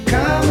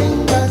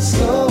 coming but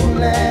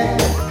slowly.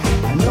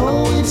 I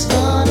know it's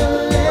gonna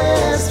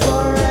last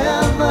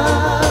forever.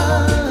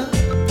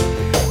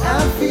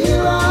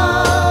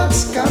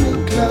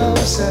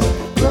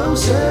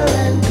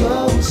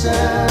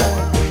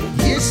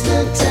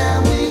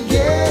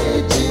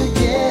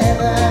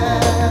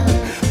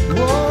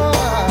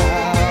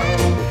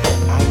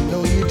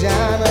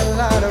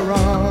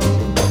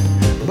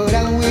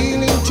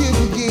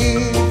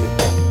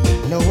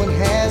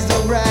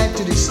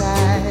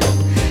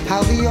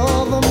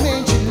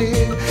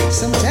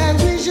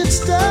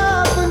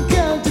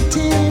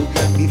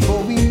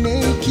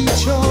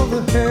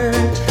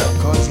 hurt,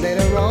 'cause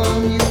later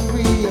on you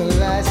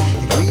realize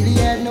it really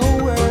had no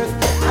worth.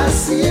 I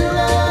see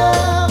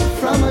love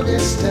from a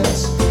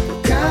distance,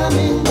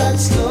 coming back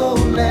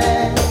slowly.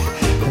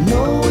 I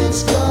know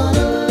it's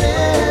gonna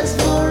last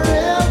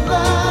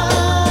forever.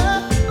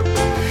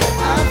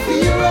 I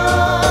feel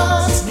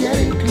us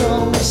getting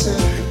closer,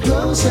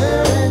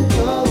 closer and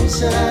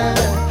closer.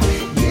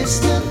 It's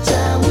the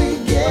time we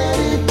get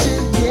it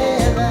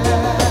together.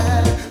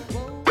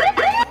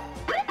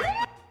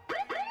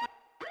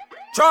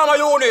 Trauma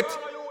unit.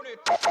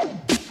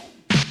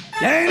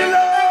 Lady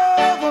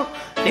love,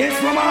 this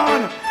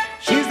woman,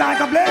 she's like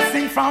a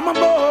blessing from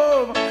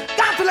above.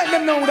 Got to let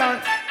them know that.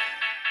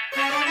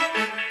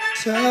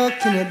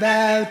 Talking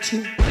about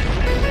you,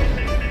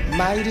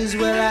 might as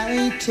well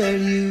I tell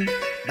you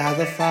about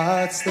the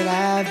thoughts that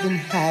I've been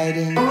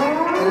hiding.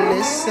 The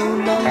list so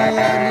long I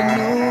hardly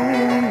know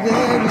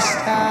where to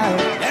start.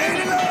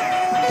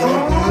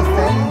 Don't be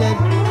offended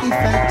if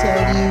I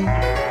tell you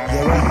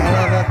you're a hell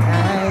of a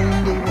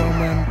kind of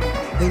woman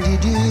when you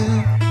do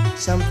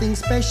something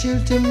special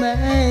to my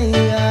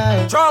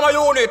heart. Trauma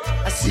unit.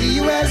 I see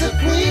you as a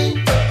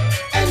queen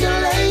and a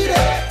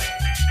lady.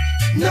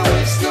 No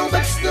ifs, no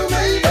buts, no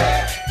maybe.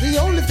 The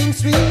only thing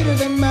sweeter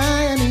than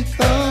my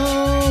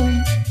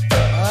honeycomb.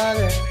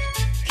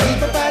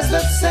 Keep up as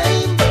the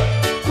same,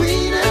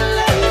 queen and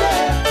lady.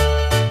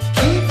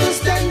 Keep the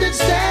standard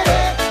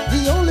steady.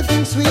 The only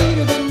thing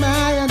sweeter than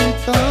my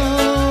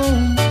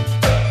honeycomb.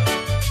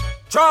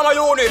 Trauma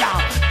unit.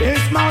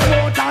 This man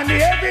wrote on the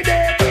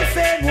everyday, this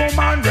same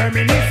woman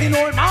reminiscing,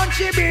 old man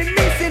she been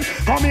missing,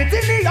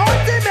 committing the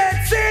ultimate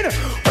sin.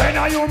 When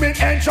a human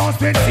entrance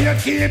with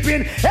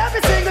safekeeping,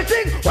 every single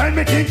thing. When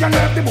me think you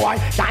left the boy,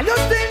 can you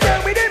still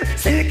there with him?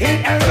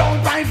 Seeking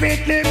around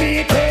privately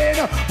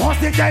meeting.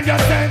 Must you tell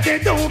yourself they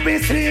don't be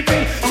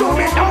sleeping? Show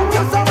me down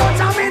you so much,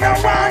 I mean no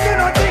one, you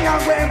know thing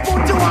I'm going to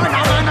put you on a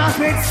man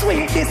with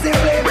sweet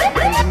discipline.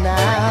 And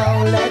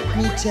now let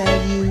me tell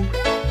you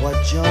what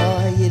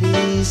joy it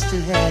is to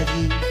have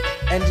you.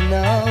 And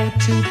now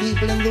two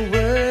people in the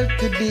world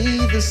could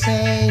be the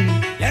same.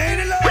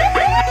 Lady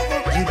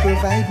love, you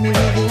provide me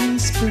with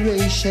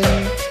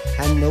inspiration.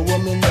 I know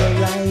I'm in the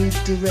right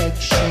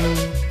direction.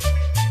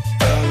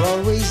 You're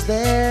always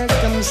there,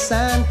 come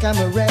sun, come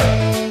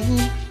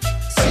rain.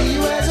 See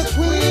you as a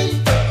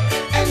queen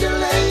and a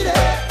lady.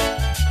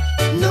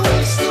 No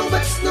ifs, no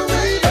buts, no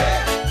maybe.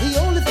 The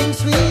only thing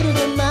sweeter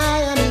than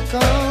my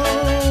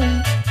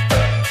honeycomb.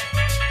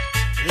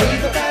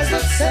 Leave up as the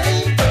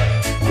same,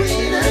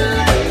 queen and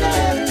lady.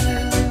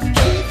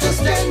 Keep the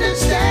standard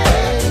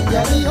steady.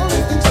 You're the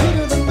only thing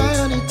sweeter than my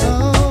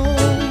honeycomb.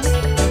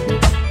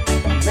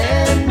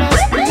 Man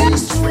must be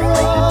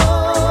strong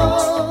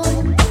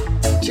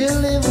to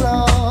live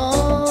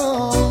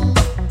long.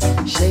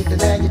 Shake the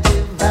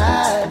negative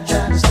vibe,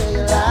 trying to stay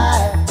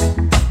alive.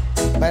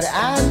 But I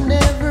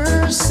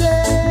never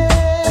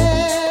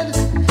said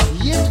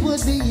it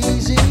would be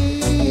easy.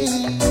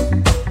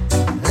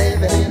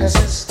 Living in a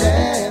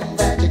system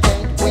that you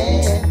can't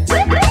win.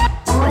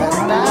 But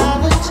now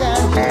the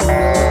time you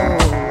roll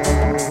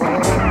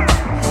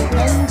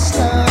and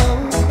slow,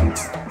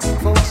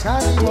 folks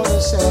hardly want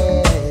to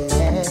say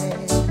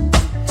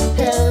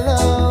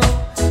hello.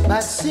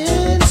 But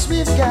since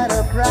we've got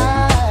a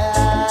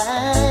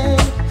pride,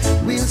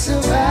 we'll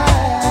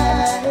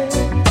survive.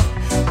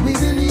 We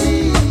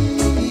believe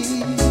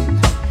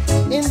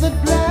in the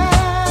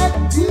black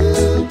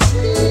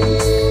beauty.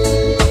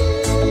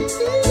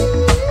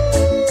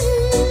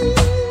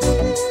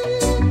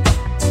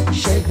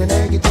 Shake the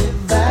negative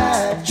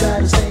vibe, try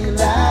to stay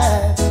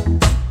alive.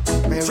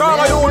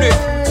 Trauma unit.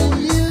 Wherever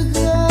you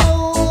go,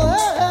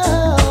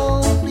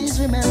 please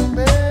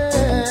remember,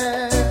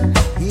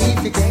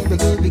 if you can't be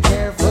good, be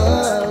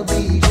careful,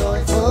 be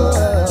joyful.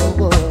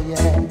 Oh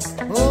yeah,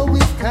 oh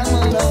we've come a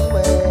long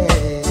way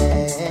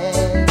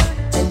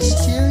and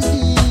still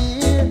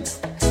here.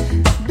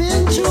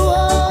 Been through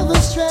all the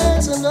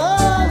stress and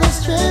all the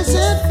stress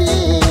and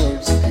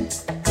fears.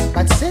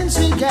 But since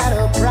we got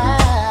a pride,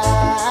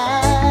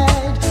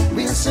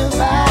 we'll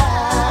survive.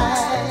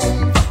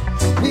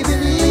 We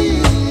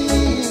believe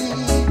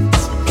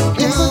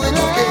in the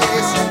black.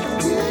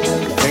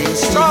 They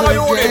see Trauma her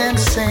unit.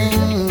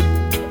 dancing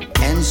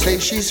and say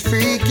she's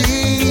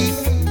freaky.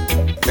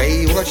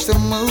 They watch the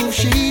move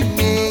she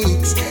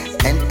makes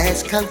and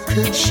ask how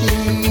good she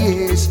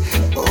is.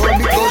 Oh,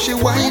 because she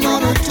whine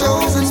on her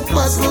toes and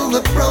puzzle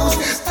the pros.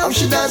 How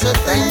she does her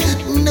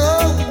thing,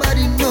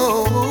 nobody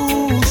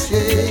knows.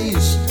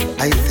 Yes,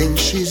 I think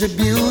she's a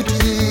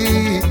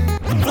beauty.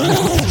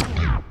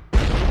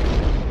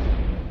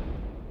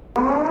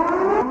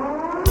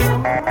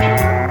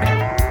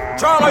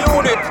 Trauma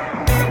unit.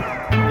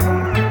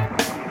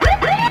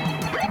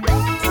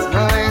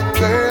 My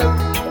girl,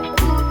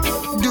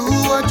 do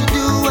what you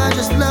do, I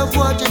just love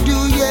what you do,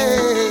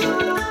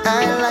 yeah.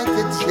 I like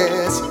it,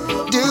 yes,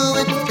 do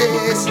it,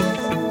 yes.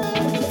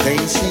 They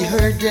see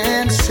her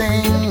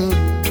dancing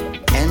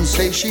and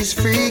say she's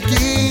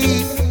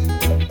freaky.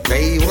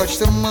 They watch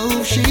the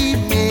move she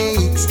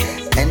makes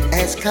and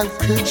ask how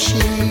good she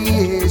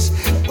is.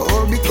 Oh,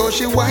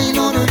 she whine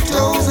on her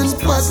toes and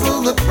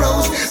puzzle the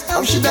pros.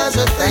 How she does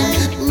her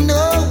thing,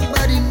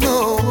 nobody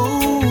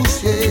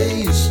knows.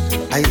 Yes,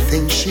 I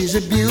think she's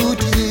a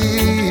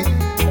beauty.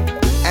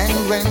 And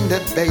when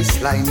the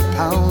bass line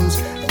pounds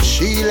and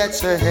she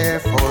lets her hair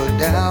fall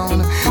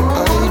down,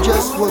 I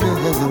just wanna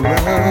hang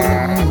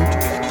around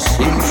to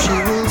see if she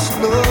will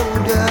slow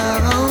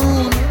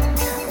down.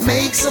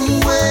 Make some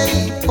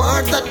way,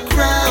 part that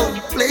crowd,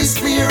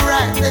 place me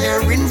right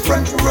there in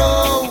front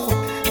row.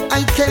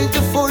 I can't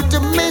afford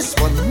to miss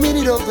 1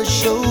 minute of the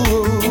show.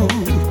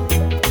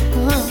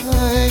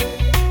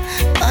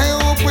 I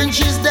hope when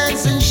she's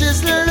dancing,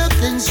 she's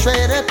looking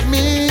straight at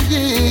me.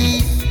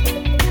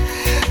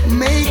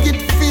 Make it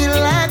feel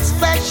like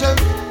special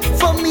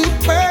for me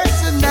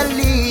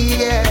personally.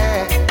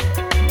 Yeah.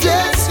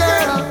 Dance,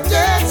 girl,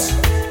 dance.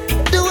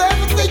 Do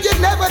everything you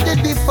never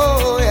did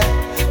before. Yeah.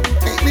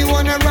 Make me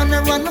wanna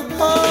run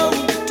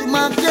home to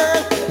my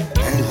girl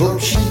and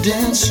hope she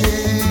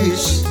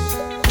dances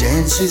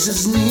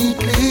as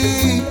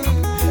neatly.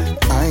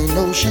 I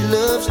know she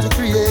loves to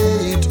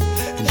create,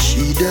 and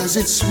she does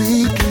it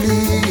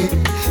sweetly.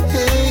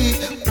 Hey,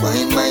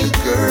 find my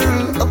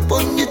girl up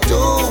on your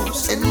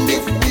toes, and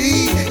if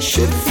we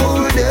should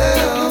fall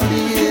down,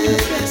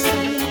 yes,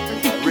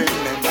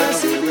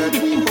 remember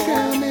we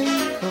coming.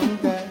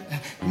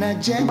 Now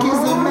Jack is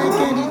the Mac,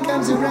 and he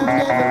comes around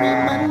every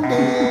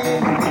Monday,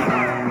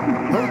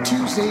 or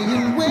Tuesday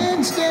and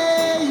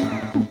Wednesday.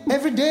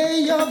 Every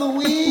day of the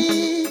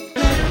week.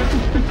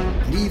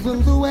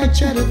 Even though I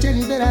try to tell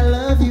you that I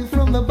love you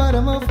from the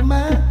bottom of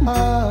my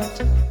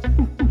heart,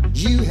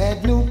 you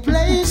had no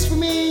place for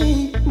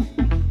me.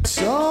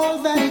 It's all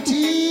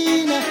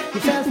vanity. You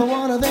fell for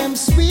one of them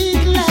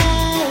sweet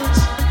lies,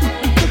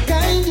 the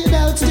kind you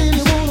doubt still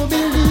you wanna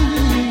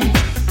believe.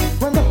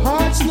 When the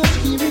heart's not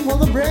hearing what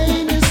the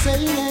brain is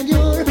saying, and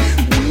you're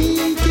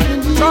weak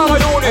in the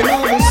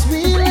another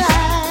sweet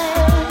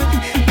lie,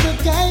 the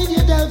kind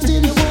you doubt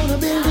still you wanna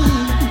believe.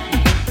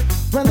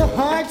 When the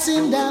heart's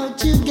in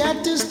doubt, you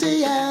got to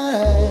stay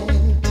out.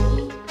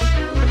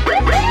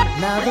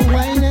 Now the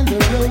wine and the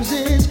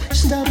roses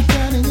stopped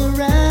coming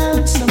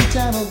around some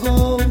time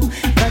ago,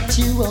 but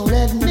you won't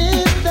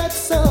admit that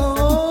so.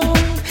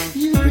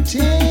 You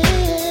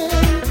pretend.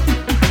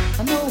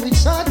 I know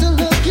it's hard to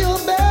look your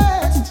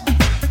best,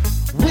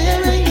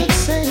 wearing the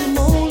same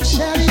old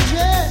shabby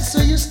dress, so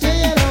you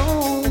stay at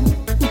home,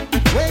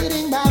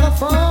 waiting by the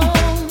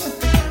phone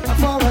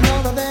for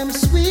another of them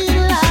sweet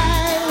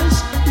lies,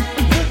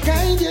 the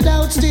kind you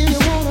doubt still you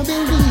wanna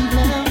believe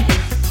now.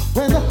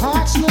 When the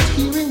heart's not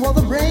hearing what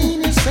the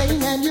brain is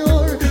saying, and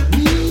you're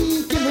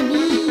weak in the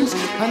knees,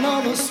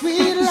 another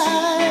sweet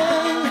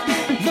lie,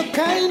 the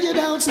kind you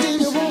doubt still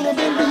you wanna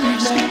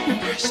believe now.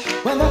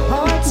 When the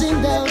heart's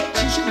in doubt,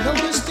 you should know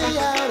to stay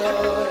out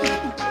of it.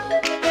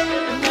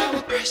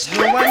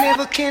 No, I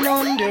never can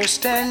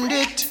understand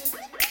it,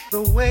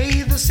 the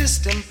way the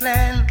system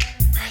planned.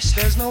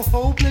 There's no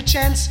hope, no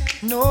chance,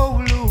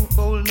 no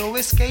loophole, no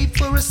escape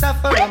for a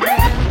sufferer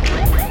man.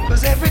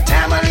 'Cause every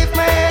time I lift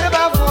my head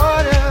above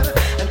water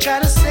and try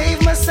to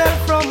save myself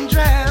from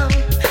drown,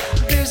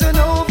 there's an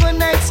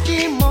overnight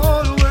scheme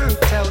all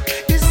worked out,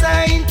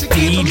 designed to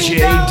keep me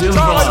down.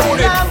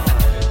 I'm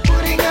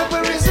putting up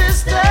a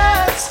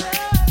resistance,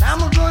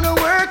 I'm gonna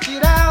work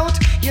it out.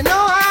 You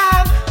know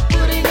I'm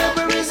putting up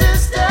a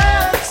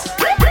resistance,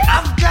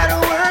 I've gotta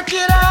work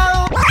it out.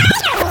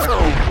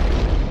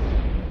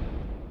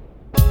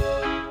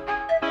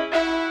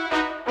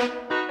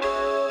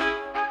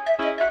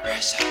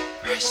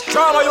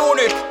 Drama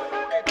unit.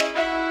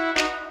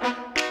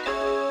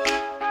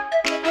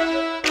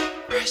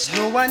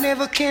 No, I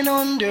never can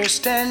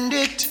understand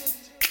it,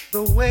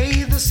 the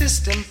way the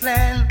system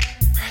planned.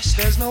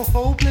 There's no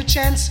hope, no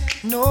chance,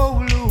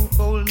 no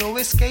loophole, no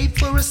escape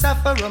for a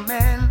sufferer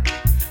man.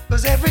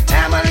 'Cause every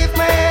time I lift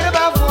my head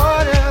above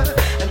water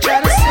and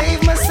try to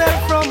save myself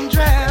from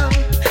drown,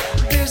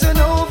 there's an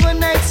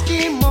overnight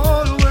scheme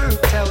all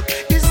worked out,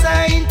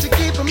 designed to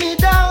keep me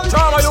down. Still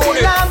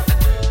I'm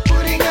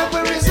putting up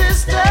a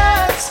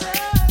resistance,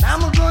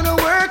 I'm gonna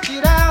work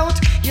it out.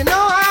 You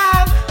know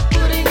I'm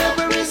putting up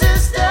a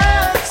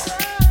resistance,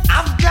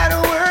 I've gotta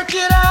work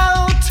it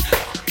out.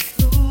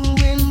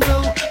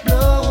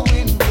 Blow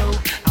wind blow,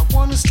 I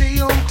wanna stay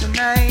home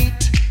tonight.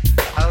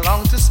 I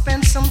long to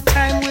spend some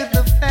time with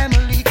the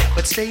family,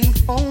 but staying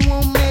home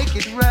won't make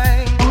it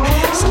right.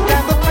 Some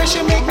type of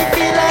pressure make me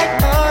feel like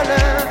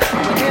harder,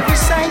 when every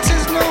sign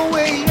says no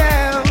way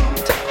out.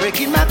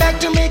 Breaking my back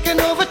to make an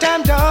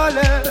overtime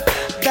dollar,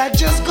 that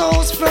just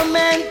goes from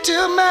hand to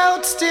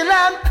mouth. Still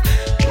I'm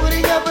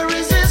putting up a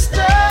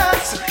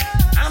resistance,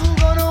 I'm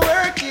gonna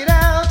work it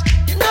out.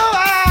 You know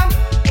I'm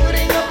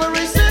putting up a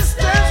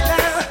resistance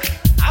now,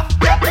 I've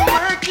got to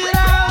work it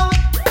out.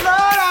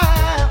 Lord,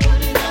 I'm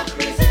putting up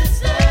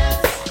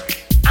resistance,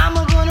 I'm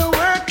gonna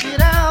work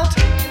it out.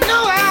 You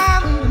know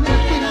I'm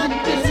putting up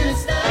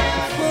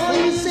resistance,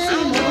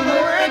 I'm gonna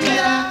work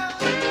it out.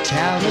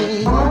 Tell me,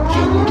 what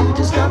can you do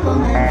to stop a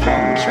man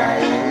from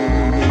trying?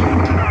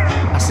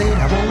 I said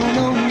I wanna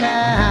know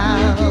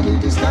now, what can you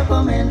do to stop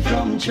a man from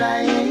from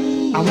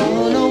trying? I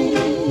wanna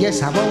know,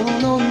 yes, I wanna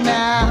know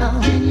now.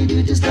 What can you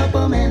do to stop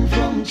a man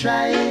from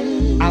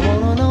trying? I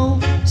wanna know,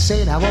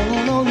 said I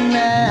wanna know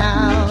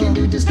now. What can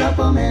you do to stop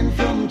a man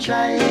from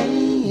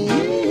trying?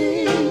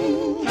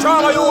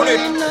 Trauma unit.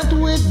 Not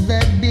with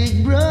that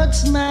big broad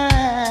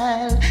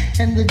smile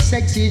and the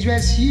sexy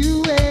dress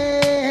you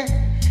wear.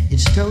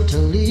 It's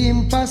totally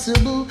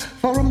impossible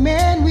for a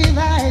man with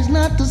eyes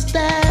not to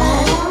stand.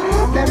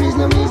 There is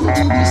no reason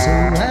to be so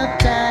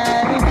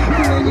uptight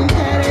when you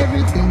got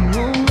everything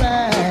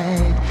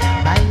alright.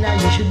 By now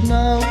you should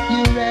know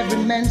you're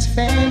every man's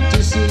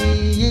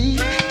fantasy.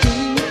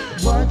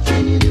 What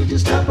can you do to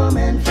stop a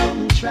man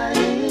from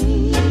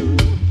trying?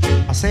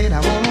 I said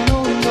I wanna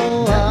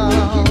know.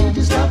 What can you do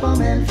to stop a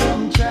man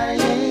from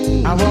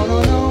trying? I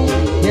wanna know.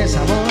 Yes,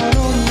 I wanna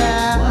know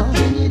now. What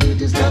can you do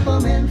to stop a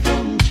man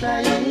from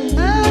trying?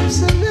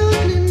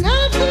 Absolutely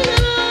nothing.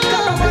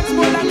 Come on, what's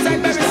more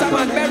alongside Berry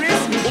Saman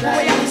Berries? Who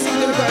way you sing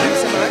to the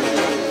girls, man?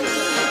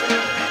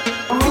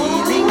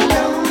 Feeling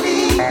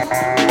lonely,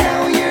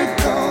 now you're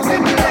gone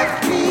and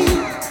left me.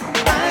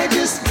 I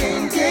just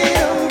can't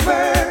get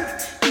over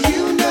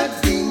you not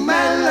being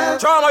my love.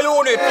 Trauma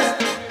unit.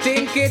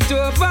 Think it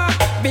over,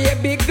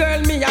 baby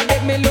girl, me I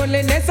beg me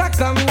loneliness I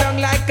come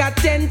down like a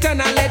tent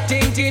and I let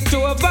think it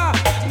over.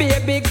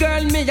 Baby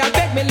girl, me I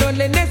beg me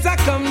loneliness I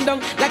come down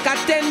like a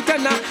tent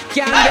and I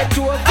can't get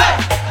over.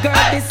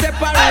 Girl, this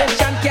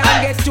separation can't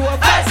get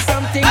over.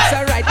 Some things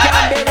are right,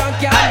 can't be wrong,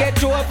 can't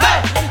get over.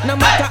 No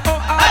matter how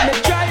hard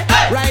me try,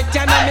 right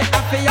now me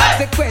have to ask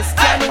the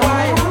question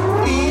why.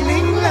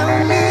 Feeling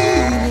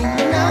lonely,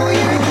 now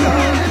you're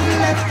gone and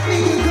left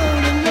me.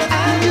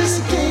 I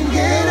just can't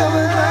get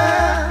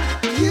over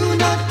you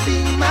not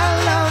being my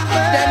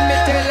lover. Then me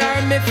tell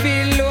her me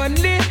feel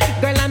lonely,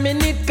 girl I me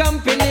need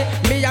company.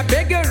 Me a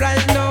beg you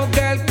right now,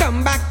 girl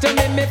come back to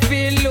me. Me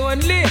feel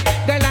lonely,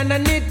 girl and I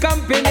need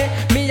company.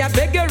 Me a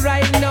beg you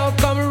right now,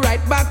 come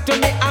right back to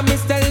me. I'm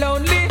Mr.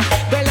 Lonely,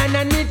 girl and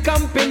I need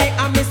company.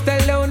 I'm Mr.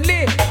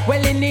 Lonely,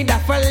 well in need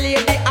of a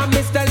lady. I'm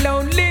Mr.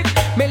 Lonely,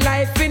 me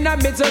life in a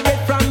misery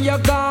from your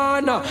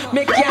gone.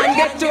 Me can't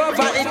get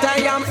over it. I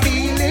am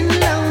feeling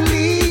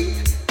lonely,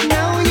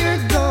 now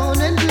you're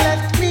gone and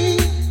left me.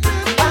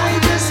 I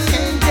just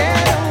can't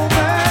get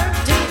over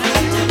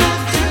you not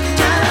being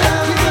my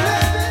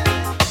lover.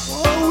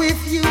 Oh, if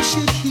you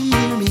should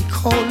hear me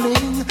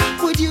calling,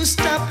 would you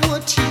stop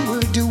what you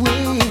were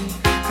doing?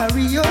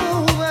 Hurry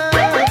over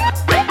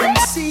and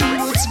see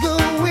what's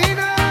going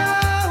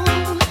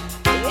on.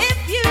 If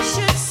you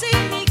should see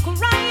me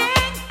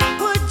crying,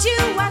 would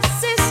you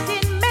assist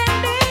in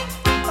mending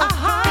a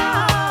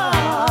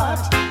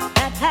heart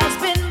that has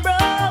been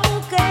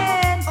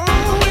broken?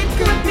 Oh, it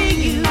could be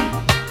you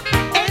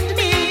and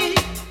me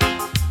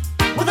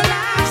With a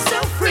life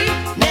so free,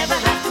 never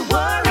have to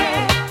worry.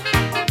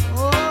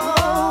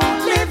 Oh,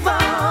 live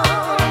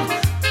on.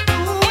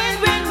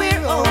 When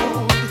we're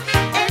old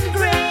and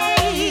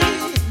gray,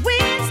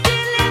 We'll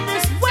still live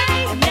this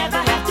way and never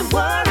have to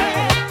worry.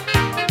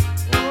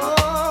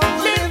 oh,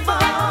 live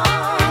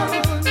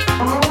on.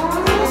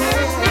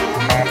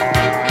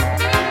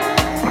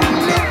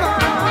 Live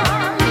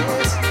on,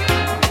 yes.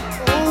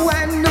 Oh,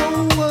 I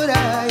know what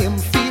I am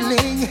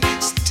feeling.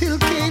 Still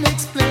can't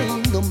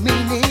explain the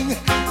meaning,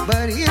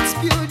 but it's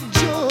pure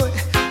joy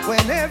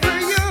whenever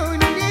you're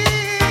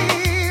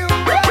near.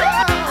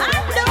 I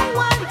know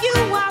what you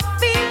are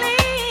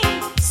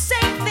feeling.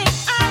 Same thing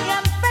I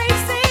am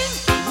facing.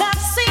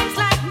 Love seems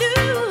like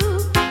new.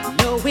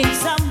 Knowing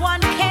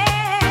someone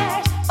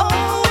cares.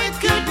 Oh, it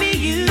could be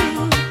you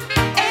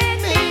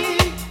and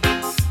me.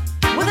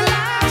 With a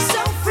life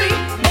so free,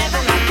 never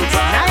have to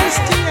worry. Nice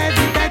to have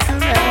you back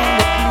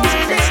around.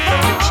 Please just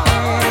give me a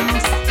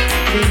chance,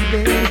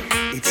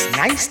 baby. It's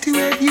nice to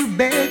have you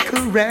back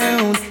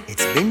around.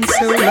 It's been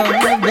so long,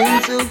 I've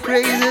been so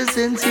crazy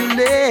since you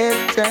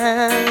left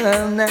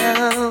town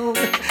now.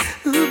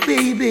 Ooh,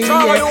 baby,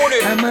 Trauma yeah,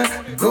 unit.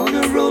 I'm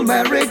gonna roll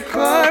my red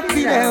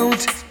carpet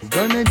out.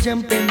 Gonna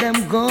jump and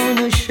I'm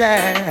gonna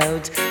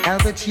shout now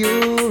that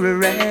you're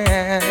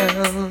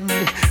around.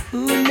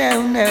 Ooh,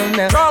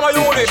 now. Trauma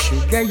If unit.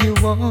 sugar you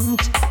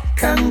want,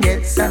 come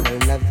get some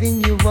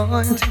loving you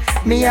want.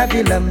 Me have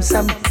you lump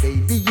some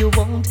baby you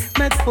want.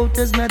 My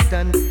quota's not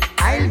done.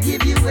 I'll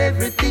give you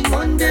everything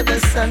under the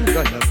sun.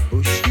 Gonna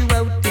push you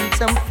out in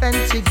some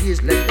fancy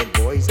gears. Let the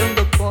boys on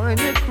the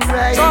corner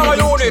cry. Trauma in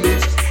unit.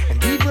 tears.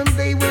 And even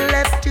they will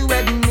have to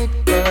admit,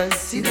 cause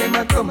see them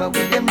a come up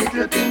with them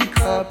little pink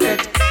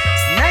carpet.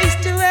 It's nice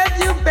to have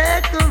you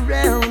back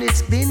around.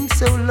 It's been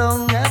so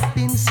long, I've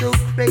been so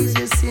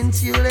crazy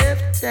since you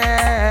left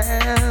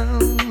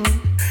town.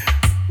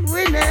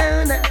 We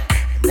now,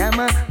 and I'm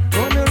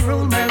gonna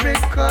roll my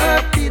red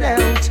carpet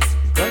out.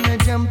 Gonna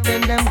jump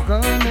and I'm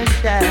gonna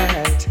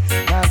shout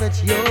now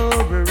that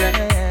you're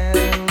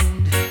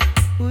around.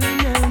 We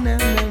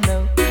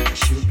no.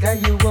 Sugar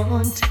you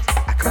want,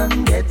 I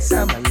come get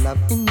some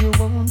loving you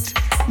want.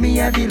 Me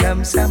have you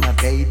lump some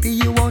baby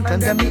you want.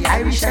 Under me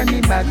Irish and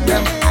me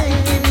Magnum, I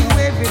give you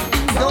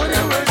everything. Go to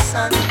her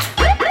son.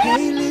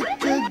 Hey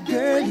little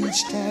girl,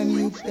 Each time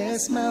you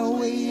pass my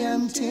way,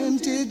 I'm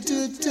tempted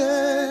to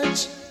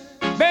touch.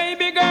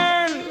 Baby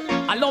girl,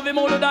 I love him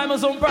all the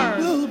diamonds on pearl.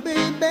 Oh,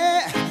 baby,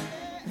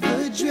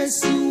 the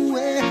dress you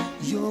wear,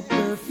 your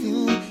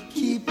perfume,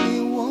 keep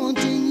me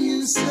wanting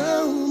you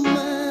so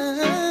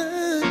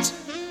much.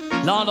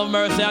 Lord of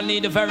mercy, I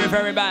need it very,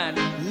 very bad.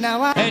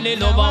 Now I any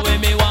lover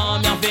with me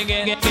want me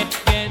forget, get.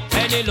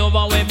 Any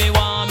lover with me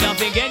want me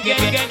forget, get.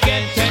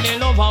 Any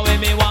lover with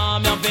me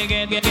want me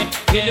forget, get.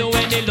 You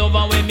any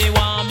lover with me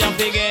want me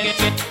forget,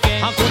 get.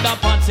 I could have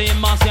Patsy,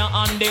 Marcia,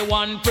 and the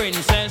one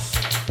princess.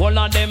 All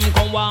of them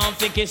come want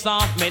to kiss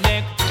off me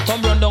neck.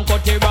 Come run down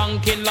cut the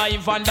ranking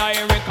live and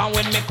direct. And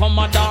when me come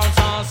a dance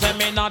and say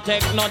me not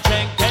take no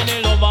check.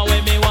 Any lover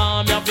with me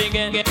want me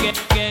forget, get.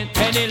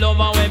 Any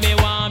lover with me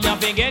want me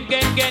forget,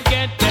 get.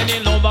 Any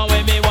lover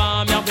with me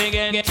want me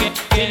forget,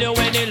 get. You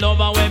any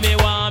lover with me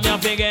want me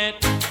forget.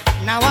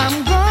 Now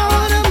I'm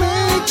gonna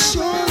make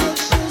sure that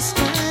this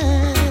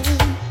time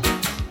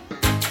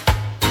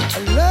a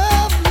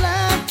love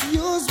like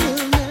yours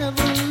will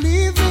never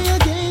leave me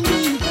again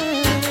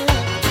behind.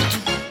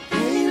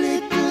 Hey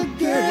little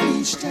girl,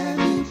 each time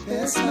you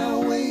pass my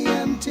way,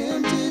 I'm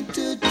tempted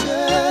to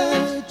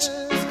touch.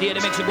 Stay to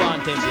make you go on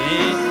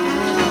tempted.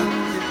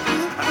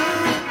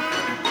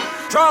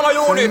 Drama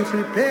unit. So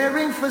you're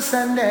preparing for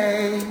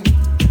Sunday,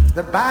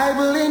 the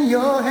Bible in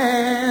your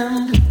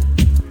hand.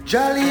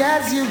 Jolly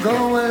as you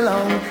go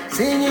along,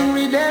 singing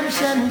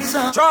redemption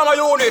songs. Drama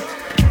unit.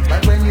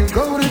 But when you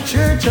go to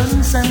church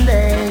on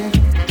Sunday,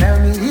 tell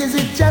me, is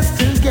it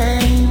just a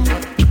game?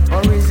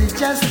 Or is it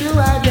just to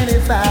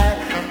identify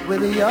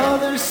with the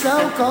other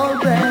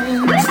so-called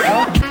brains?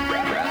 Tell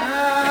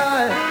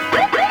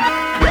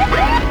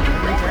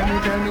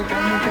me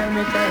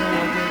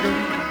what you do.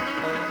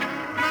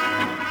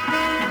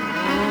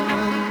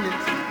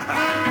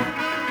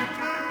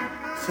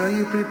 So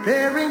you're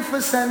preparing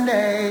for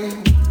Sunday,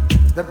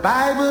 the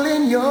Bible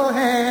in your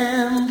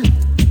hand,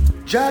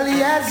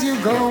 jolly as you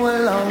go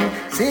along,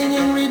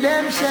 singing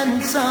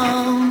redemption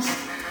songs.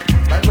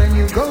 But when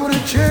you go to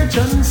church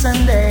on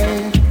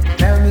Sunday,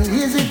 tell me,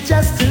 is it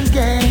just a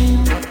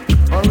game?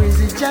 Or is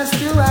it just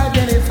to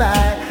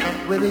identify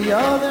with the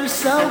other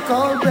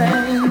so-called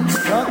brains?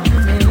 Talk to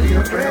me. Do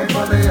you pray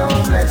for the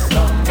homeless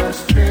on the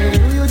street?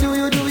 Do you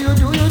really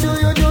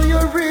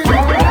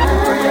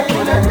pray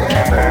for them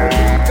never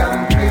be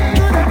complete?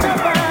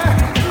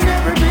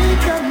 Never be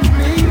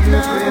complete. Do you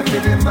pray for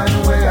the man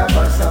where I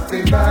bust up the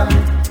bomb?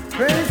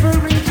 Pray for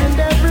each and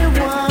every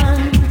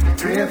one.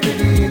 Pray for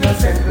the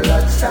innocent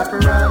blood stop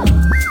run.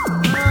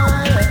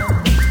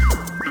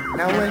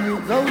 Now when you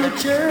go to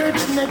church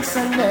next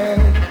Sunday,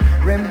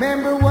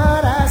 remember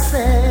what I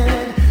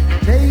said.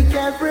 Take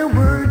every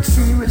word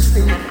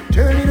seriously,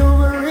 turn it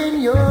over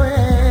in your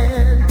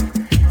head.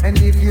 And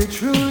if you're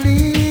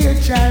truly a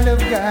child of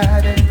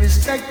God and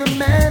respect the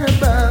man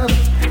above,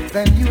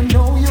 then you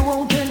know you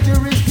won't enter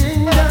his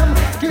kingdom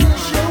till you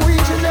show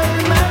each and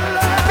every man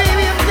love.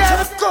 Baby, I've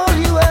got to call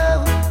you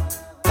out.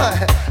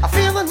 I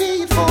feel the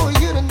need for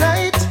you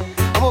tonight.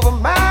 I'm over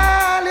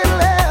my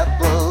little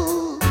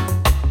apple.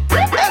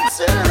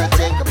 Answer to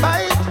take a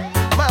bite.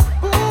 My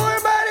poor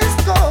body's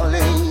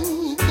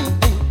calling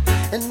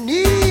and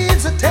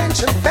needs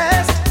attention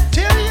fast.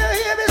 Till you're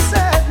here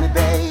beside me,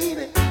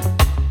 baby.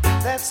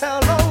 That's how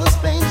long this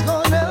pain's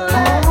gonna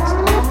last.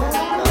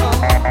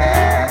 Come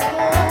back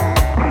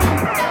home.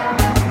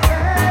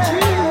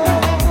 You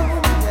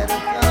gotta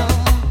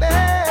come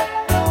back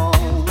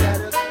home.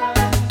 Gotta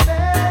come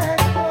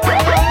back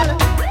home.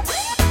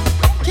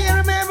 Can't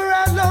remember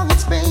how long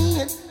it's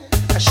been.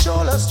 I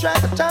sure lost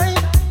track of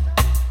time.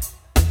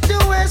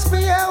 Don't ask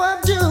me how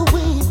I'm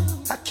doing.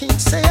 I can't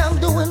say I'm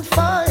doing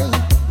fine.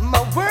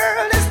 My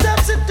world is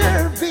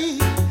topsy-turvy.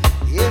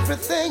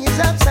 Everything is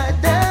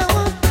upside down.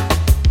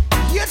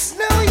 It's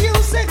no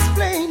use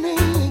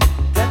explaining.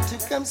 Got to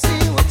come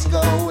see what's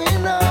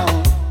going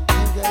on.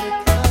 You gotta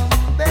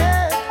come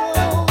back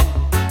home.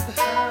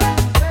 Oh,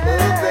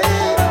 baby,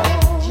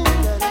 you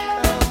gotta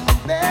come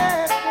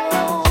back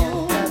home.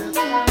 You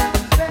gotta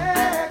come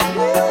back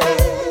home.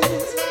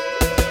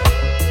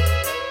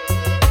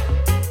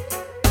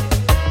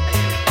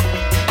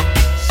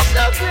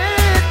 So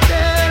good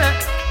that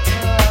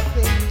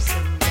baby,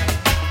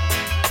 someday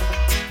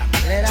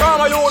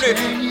Drama unit.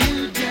 turn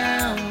you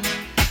down.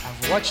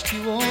 I've watched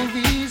you all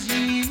these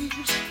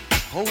years,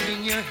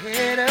 holding your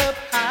head up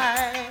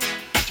high,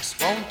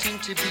 just wanting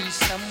to be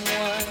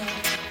someone.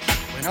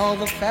 When all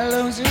the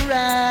fellows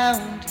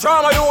around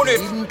Drama unit.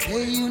 didn't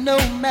pay you no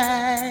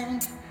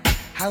mind,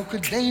 how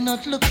could they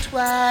not look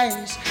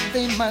twice?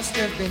 They must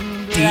have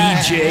been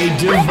blind. DJ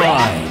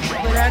Divine.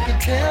 But I could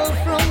tell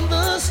from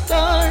the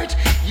start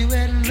you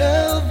had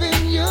love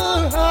in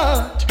your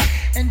heart,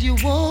 and you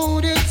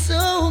wanted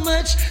so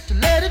much to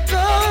let it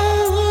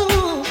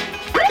go,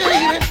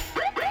 baby.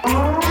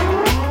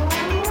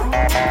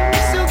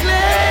 So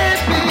glad,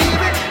 baby.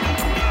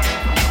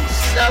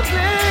 So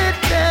glad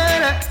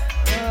that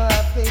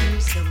I paid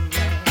you some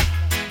love.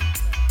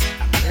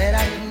 I'm glad I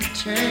didn't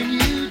turn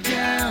you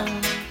down.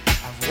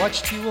 I've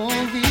watched you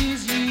all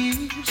these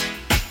years,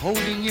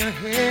 holding your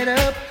head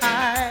up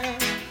high,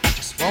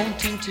 just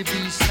wanting to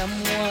be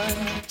someone.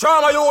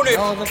 Drama unit.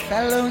 All the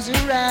fellows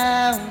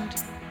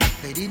around,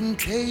 they didn't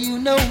pay you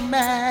no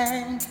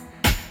mind.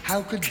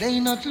 How could they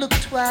not look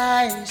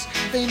twice?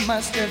 They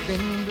must have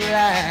been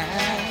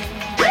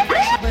blind.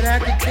 But I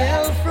could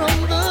tell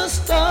from the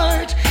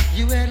start,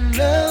 you had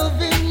love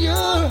in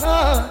your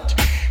heart,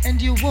 and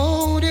you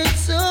wanted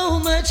so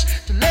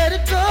much to let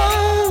it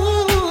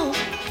go.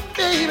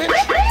 Baby,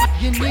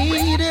 you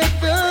needed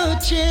the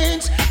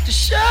chance to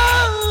show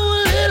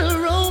a little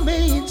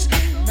romance.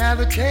 Now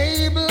the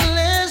table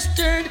is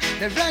turned,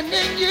 they're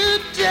running you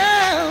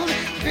down.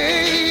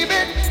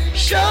 Baby,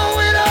 show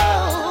it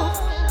off.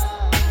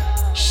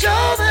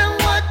 Show them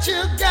what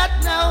you got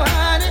now,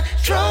 honey.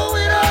 Throw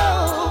it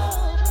off.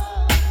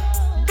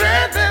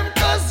 Burn them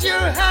 'cause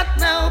you're hot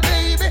now,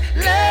 baby.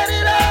 Let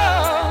it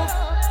off.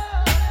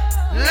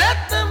 Let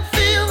them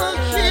feel the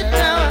heat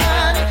now,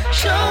 honey.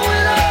 Show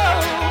it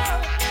off.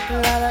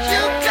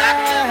 You got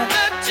them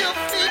at your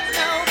feet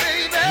now,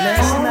 baby.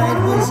 Last night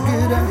was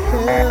good, I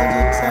held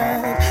you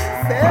tight,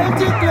 felt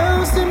you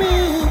close to me.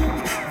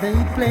 They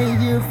played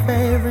your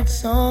favorite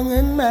song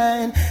and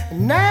mine, a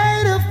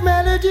night of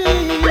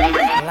melody.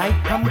 Like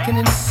pumpkin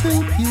and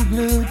soup, you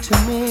glued to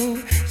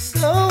me,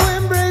 so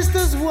embraced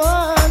as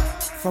one.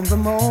 From the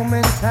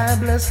moment I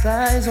blessed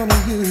eyes on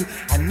you,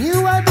 I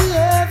knew I'd be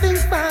having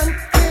fun.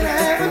 Can I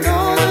have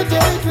another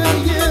date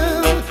with you?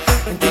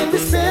 And can we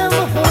spend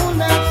the whole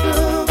night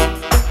through?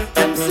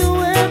 I'm so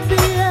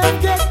happy I've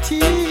got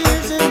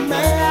tears in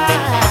my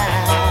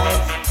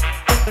eyes.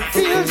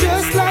 Feel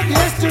just like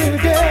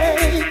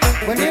yesterday,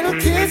 when little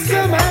kids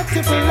come out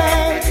to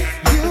play.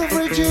 You've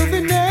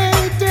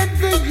rejuvenated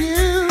the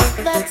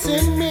youth that's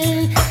in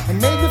me, and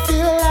made me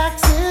feel like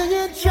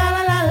singing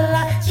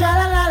tra-la-la-la,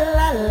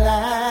 tra-la-la-la-la.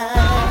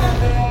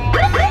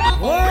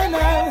 Oh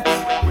no,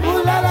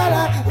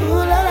 ooh-la-la-la,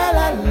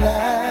 ooh-la-la-la-la.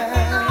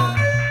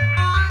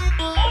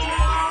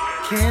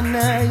 Can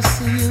I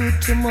see you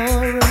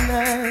tomorrow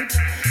night?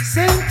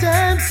 Same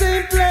time,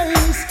 same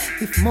place.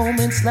 If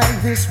moments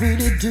like this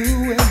really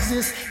do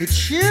exist, it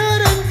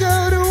shouldn't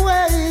go to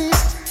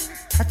waste.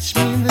 Touch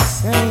me in the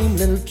same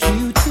little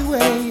cute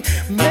way,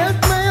 melt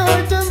my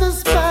heart on the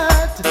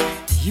spot.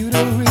 You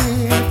don't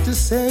really have to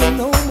say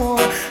no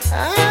more,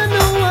 I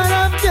know what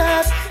I've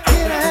got.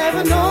 Can I have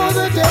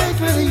another date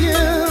with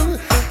you,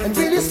 and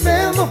really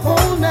spend the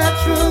whole night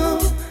through?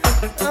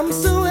 I'm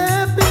so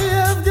happy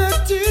I've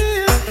got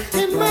tears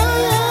in my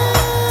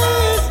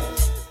eyes.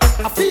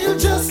 I feel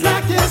just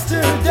like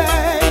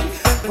yesterday,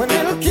 when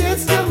little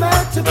kids come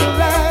out to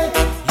play.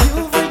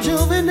 You've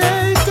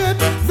rejuvenated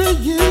the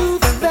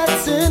youth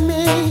that's in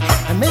me,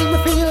 and make me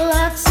feel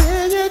like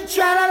singing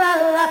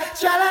tra-la-la-la,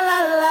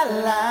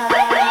 tra-la-la-la-la.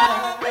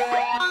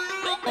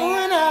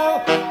 Oh no,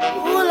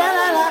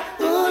 ooh-la-la-la,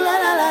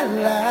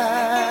 ooh-la-la-la-la.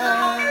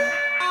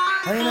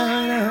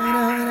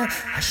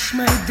 Hush,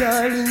 my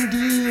darling,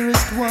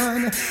 dearest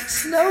one,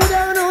 slow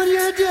down on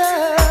your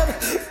dub.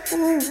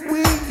 Ooh,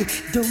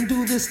 don't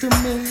do this to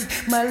me,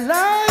 my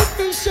life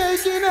is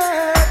shaking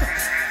up.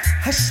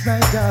 Hush, my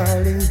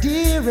darling,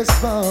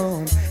 dearest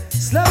one,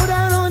 slow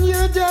down on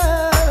your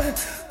dub.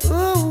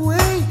 Ooh,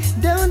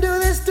 don't do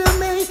this to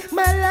me,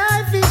 my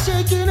life is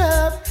shaking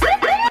up.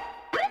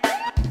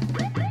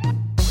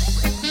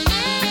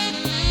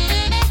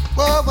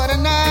 Oh, what a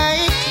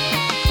night,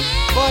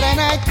 what a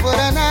night, what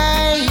a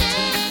night.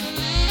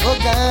 Oh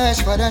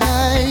gosh, what a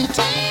night.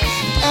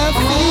 I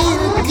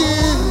feel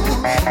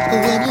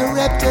good when you're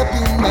wrapped up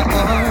in my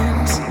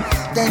arms,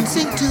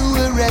 dancing to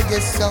a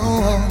reggae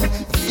song.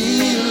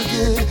 Feel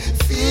good,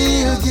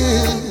 feel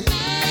good.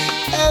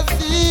 I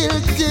feel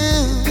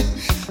good,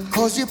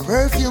 'cause your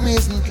perfume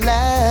isn't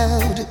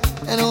loud,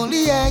 and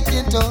only I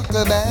can talk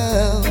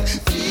about.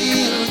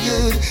 Feel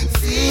good,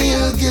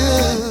 feel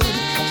good.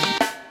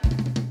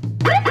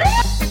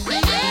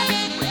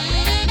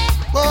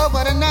 Oh,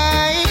 what a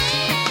night,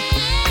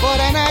 what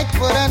a night,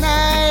 what a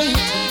night.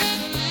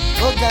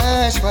 Oh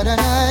gosh, what a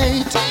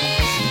night.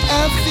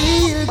 I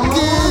feel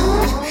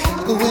good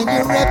when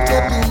you're wrapped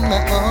up in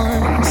my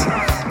arms,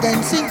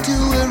 dancing to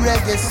a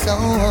reggae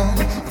song.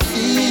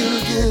 Feel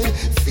good,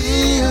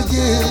 feel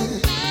good.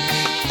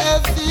 I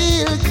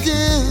feel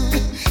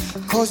good,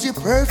 'cause your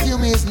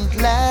perfume isn't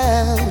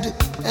loud,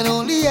 and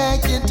only I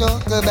can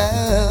talk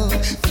about.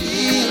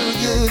 Feel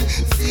good,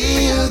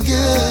 feel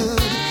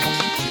good.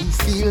 You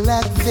feel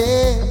like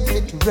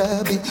velvet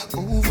rubbing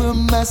over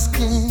my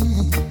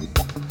skin,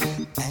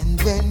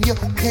 and when your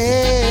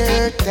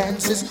hair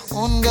dances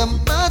on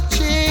my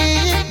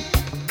chin,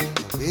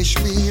 wish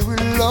we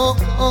were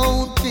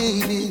alone,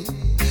 baby,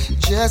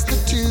 just the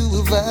two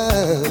of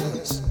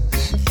us.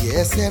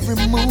 Yes, every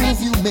move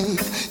you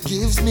make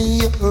gives me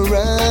a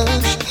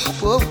rush.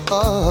 Oh,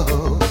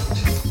 oh.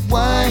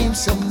 Wine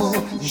some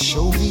more,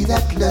 show me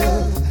that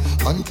love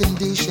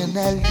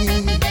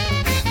unconditionally.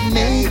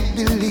 Make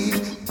believe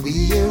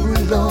we're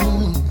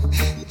alone,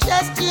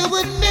 just you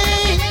and me.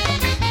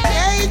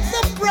 Take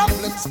the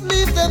problems,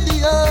 leave them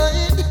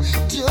behind.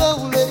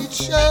 Don't let it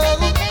show.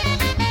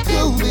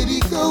 Go, baby,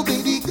 go,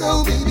 baby,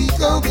 go, baby,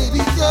 go,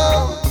 baby, go.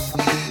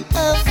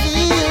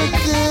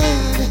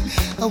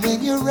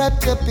 when you're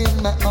wrapped up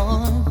in my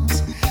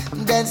arms,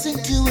 dancing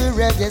to a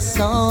reggae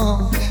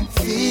song.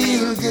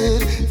 Feel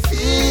good,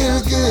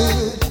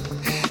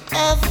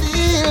 I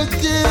feel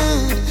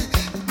good,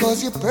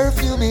 'cause your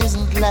perfume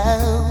isn't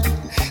loud,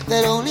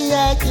 that only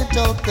I can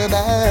talk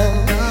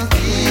about.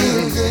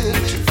 Feel good.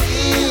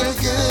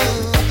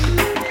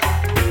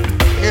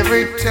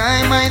 Every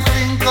time I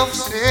think of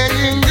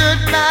saying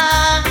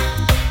goodbye,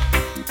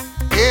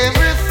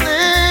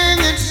 everything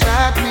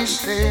inside me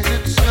says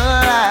it's a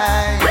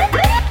lie.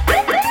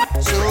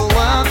 So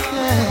I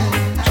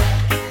can't,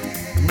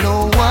 no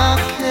I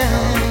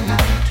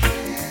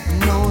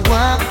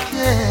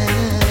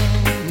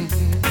can't,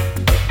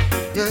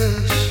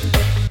 yes.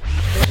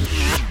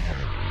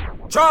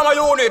 Drama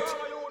unit.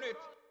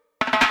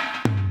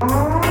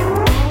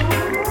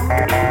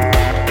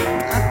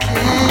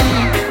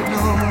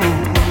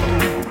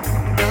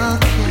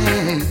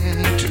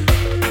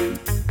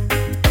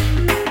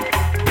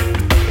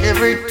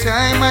 Every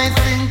time I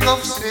think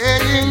of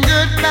saying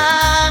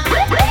goodbye,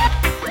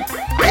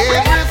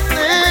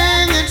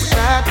 everything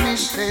inside me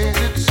says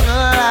it's a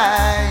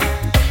lie.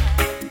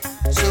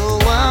 So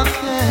I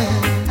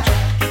can't,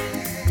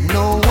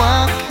 no I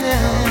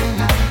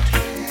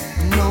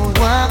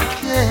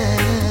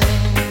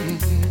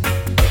can't,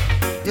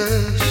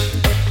 yes.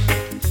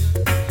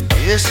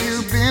 Yes,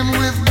 you've been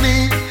with me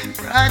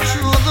right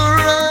through the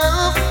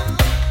rough,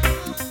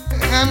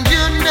 and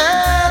you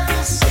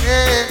never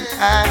said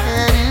I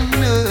had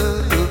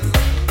enough.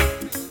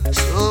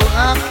 So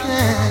I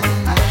can't,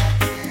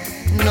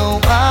 no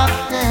I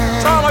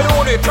can't. Drama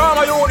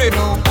unit.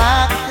 No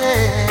I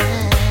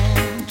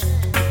can't.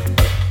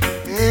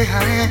 Hey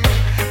honey,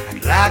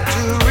 I'd like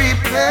to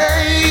repay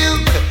you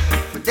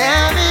for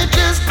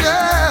damages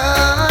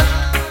done.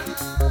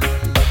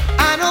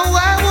 I know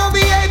I won't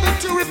be able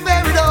to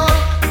repair it all,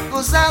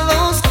 'cause I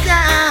lost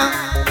count.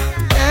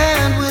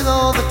 And with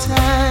all the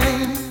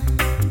time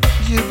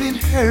you've been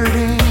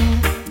hurting,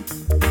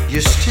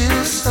 you're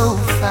still so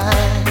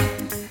fine,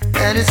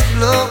 and it's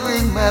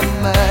blowing my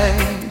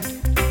mind.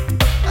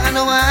 I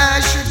know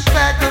I should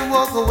pack and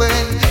walk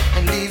away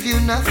and leave you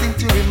nothing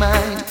to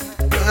remind,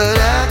 but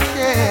I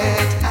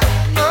can't.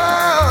 No,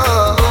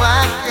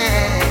 I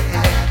can't.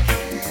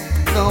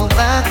 No,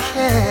 I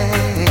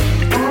can't.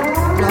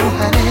 No,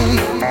 honey,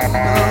 no.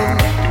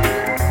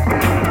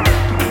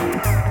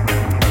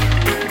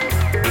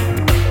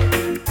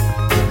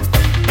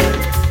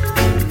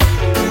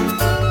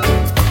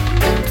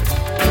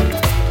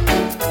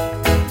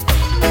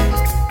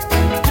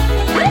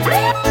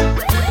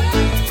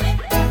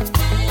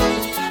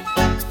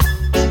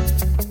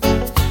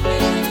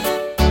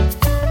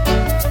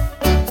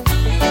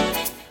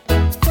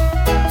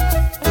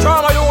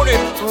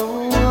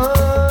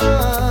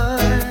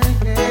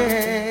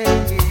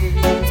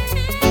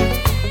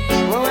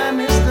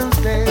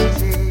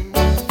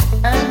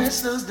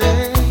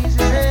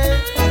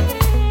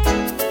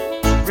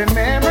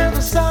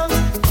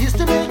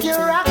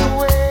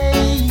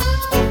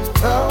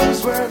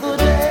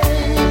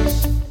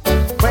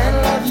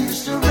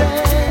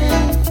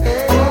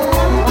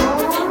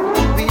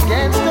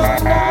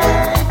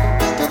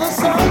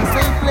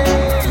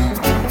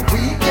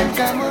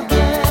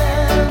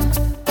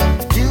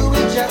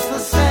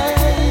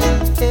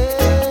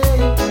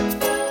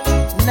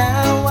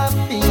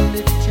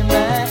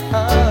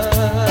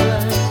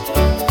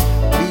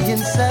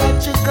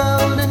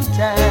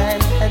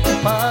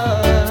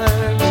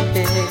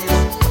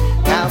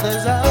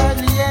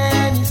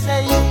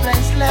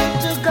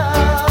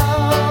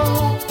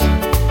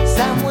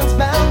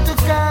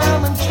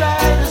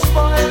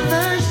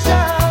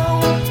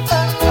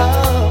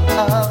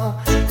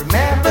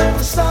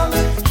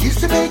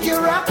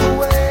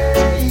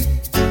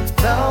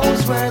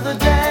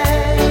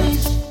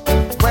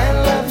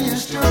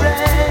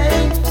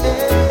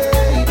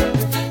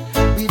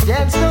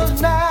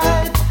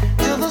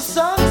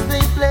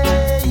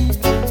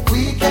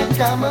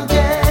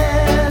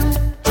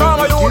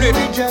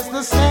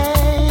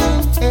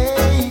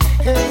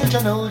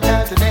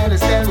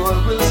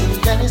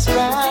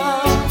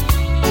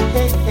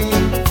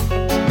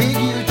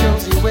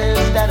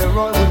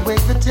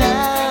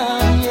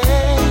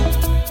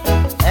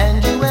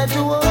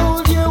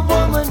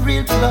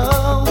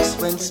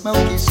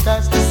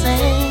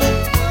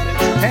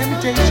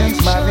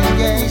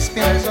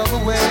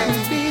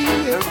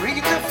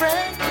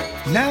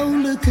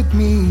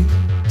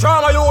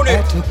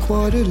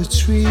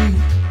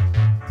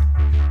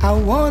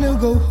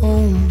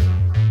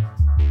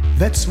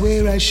 That's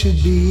where I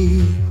should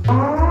be.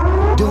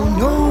 Don't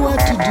know what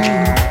to do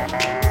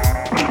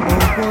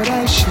or what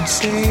I should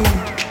say.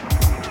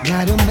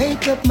 Gotta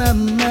make up my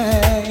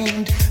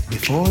mind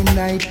before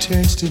night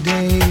turns to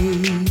day.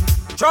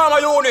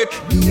 Drama unit.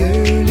 Be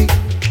early,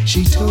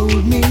 she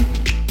told me.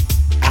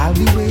 I'll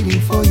be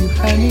waiting for you,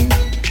 honey.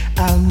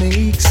 I'll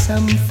make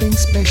something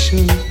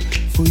special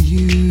for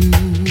you.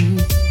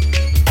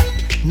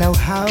 Now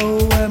how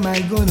am I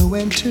gonna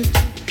enter?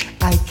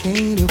 I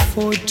can't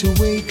afford to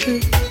wake her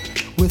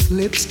with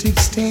lipstick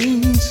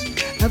stains.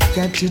 I've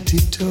got to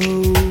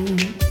tiptoe.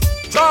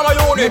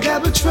 Drama The unit.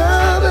 double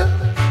trouble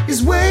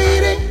is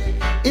waiting.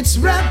 It's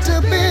wrapped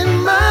up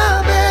in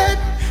my bed.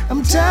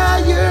 I'm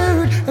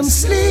tired, I'm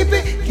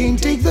sleepy,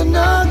 can't take the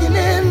noggin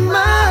in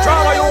my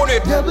Drama head.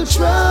 unit. Double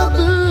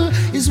trouble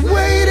is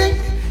waiting.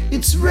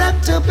 It's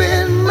wrapped up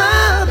in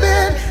my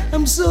bed.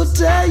 I'm so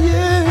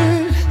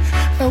tired,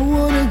 I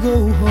wanna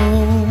go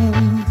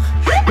home.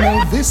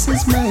 Now this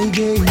is my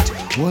gate.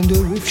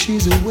 Wonder if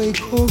she's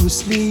awake or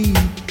asleep.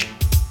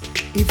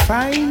 If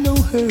I know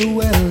her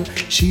well,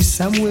 she's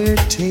somewhere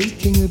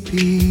taking a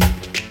peek.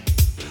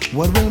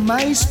 What will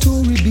my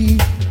story be?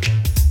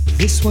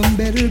 This one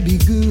better be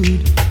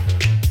good.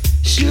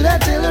 Should I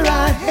tell her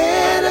I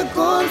had a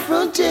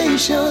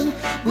confrontation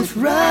with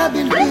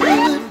Robin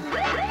Hood?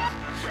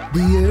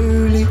 Be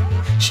early,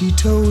 she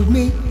told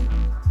me,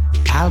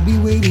 I'll be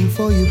waiting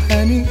for you,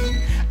 honey.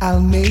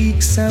 I'll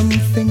make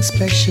something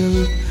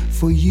special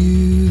for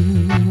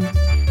you.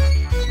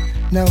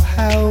 Now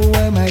how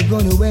am I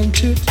gonna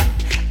enter?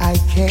 I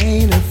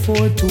can't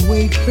afford to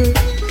wake her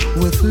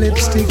with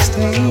lipstick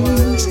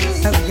stains.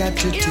 I've got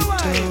to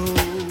tiptoe.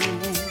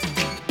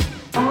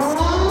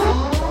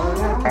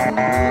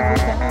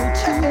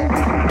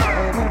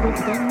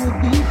 Everything would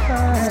be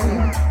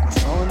fine. I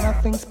saw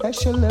nothing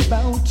special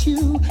about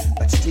you,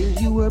 but still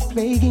you were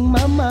plaguing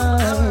my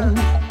mind.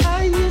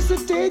 I used to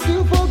take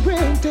you for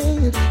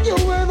granted. You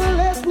were the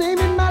last name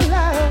in my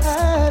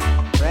life.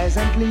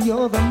 Presently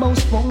you're the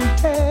most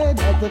wanted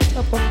at the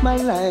top of my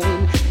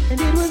line. And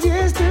it was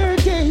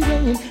yesterday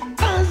when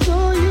I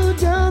saw you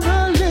down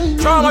the lane.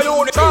 Drama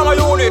unit. Drama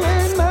unit.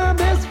 And my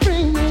best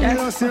friend,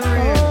 Jealousy,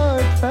 my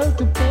heart felt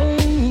the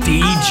pain.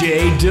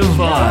 DJ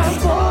Divine. I'm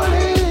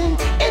falling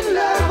in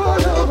love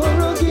all over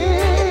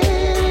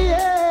again,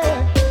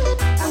 yeah.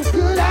 How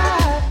could I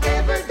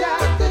ever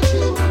doubt that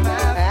you were my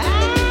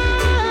friend?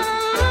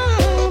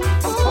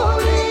 I'm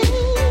falling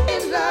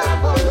in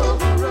love all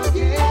over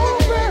again.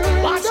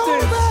 Watch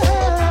this.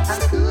 How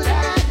could I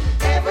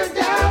ever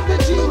doubt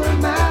that you were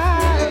my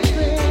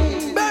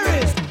friend?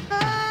 Berries.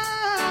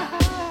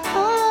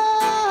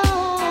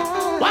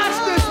 Watch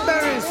this,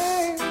 Berries.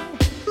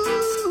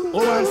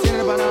 Oh, I'm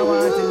saying about I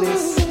wanting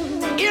this.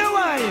 Here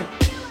why?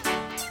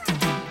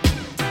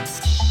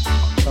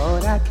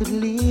 Thought I could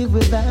live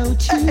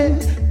without you.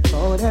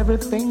 Thought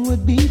everything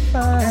would be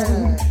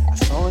fine. I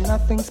saw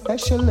nothing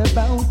special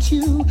about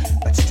you,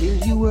 but still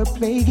you were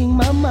plaguing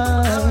my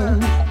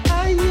mind.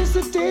 I used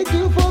to take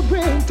you for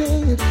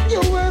granted.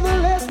 You were the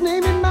last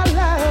name in my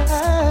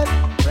life.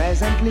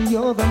 Presently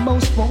you're the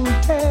most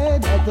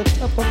wanted at the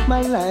top of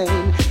my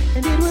line.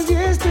 And it was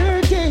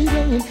yesterday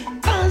when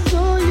I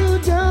saw you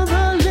down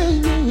the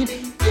lane.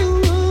 You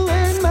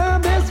and my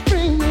best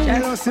friend.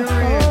 Jealousy,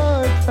 My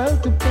heart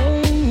felt the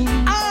pain.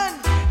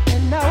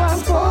 And now I'm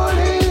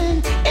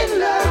falling in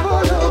love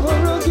all over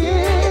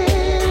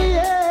again,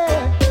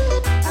 yeah.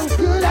 How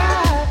could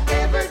I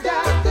ever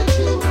doubt that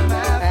you were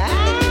my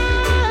friend?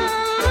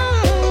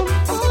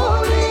 I'm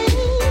falling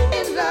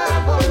in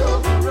love all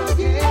over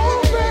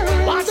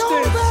again. Watch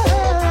this.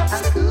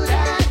 How could I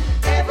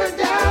ever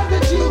doubt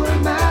that you were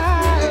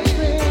my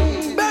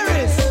friend?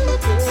 Berries.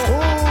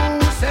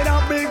 Oh, say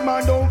that big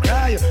man don't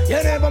cry. You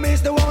never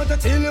miss the water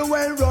till you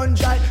well run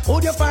dry.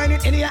 Would you find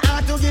it in your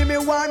heart to give me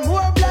one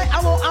more blight?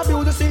 I won't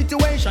abuse the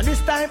situation. This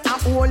time I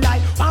won't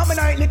lie. I'm a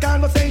nightly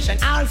conversation.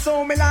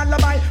 Also me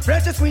lullaby.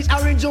 Precious sweet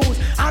orange juice.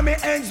 And me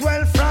eggs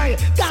well fried.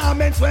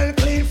 Garments well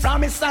clean.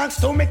 From me socks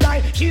to me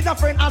tie. She's a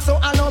friend, also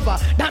a lover.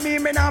 That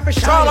mean me not be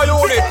shy. Drama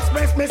unit. Me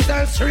express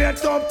myself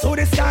straight up to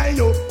the sky.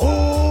 You.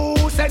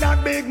 Oh, say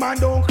that big man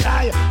don't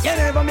cry. You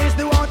never miss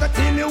the water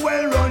till you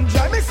well run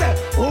dry. Me say,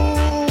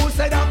 oh,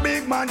 say that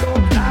big man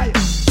don't cry.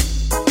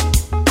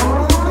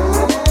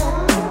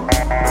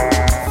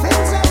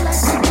 Things I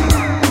like to do,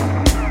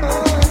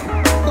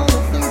 all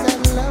the things I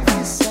love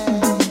to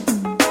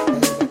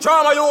say.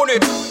 Drama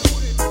unit.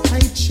 I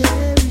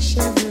cherish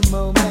every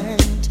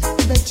moment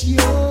that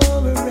you're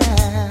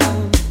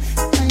around.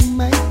 I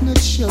might not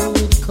show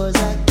it 'cause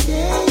I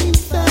can't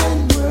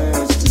find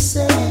words to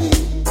say.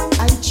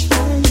 I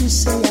try to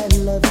say I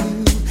love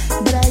you,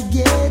 but I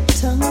get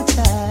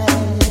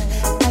tongue-tied.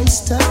 I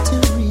start to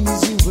read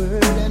your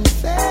word and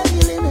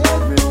fail in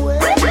every way.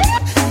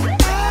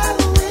 I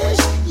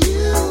wish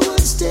you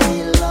would stay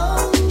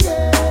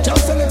longer.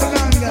 Just a little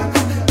longer.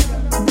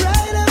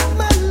 Bright up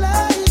my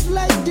life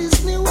like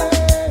Disney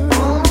World.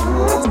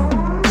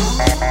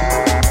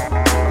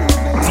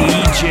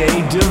 DJ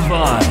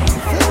Divine.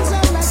 Things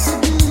I like to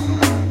do,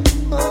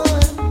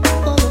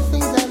 all the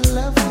things I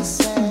love to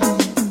say.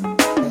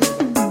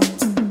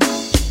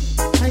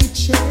 I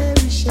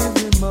cherish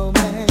every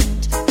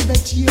moment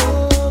that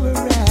you're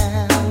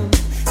around.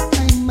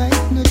 I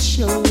might not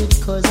show it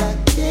 'cause I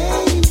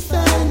can't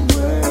find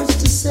words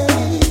to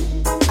say.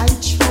 I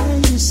try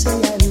to say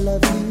I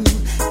love you,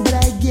 but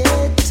I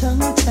get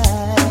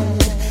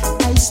tongue-tied.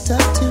 I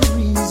start to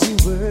read your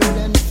word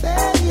and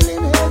fail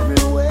in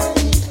every way.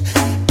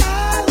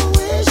 I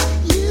wish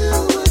you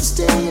would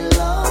stay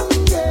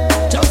longer.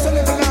 Just a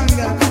little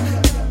longer.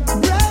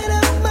 Bright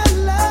up my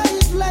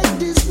life like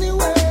Disney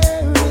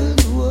World.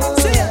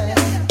 See ya.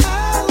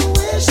 I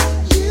wish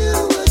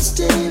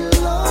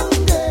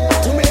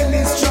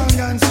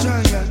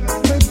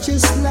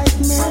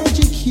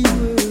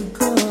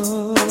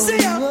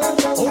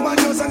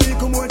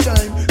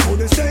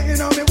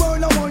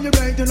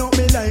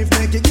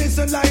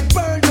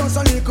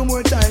one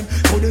more time.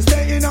 Couldn't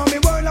stay in on me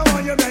world, I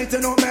want you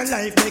brighten up my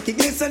life, making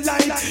it a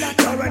light.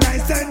 You're a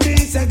nice and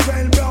decent,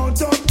 well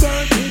brought up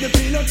girl. Be the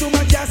pillar to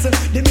my castle,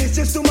 the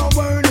mistress to my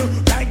world.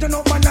 Brighten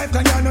up my life,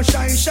 cause you're no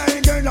shy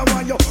girl. I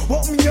want you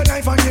open your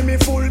life and give me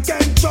full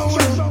control.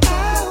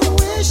 I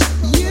wish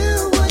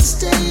you would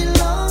stay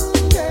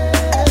longer.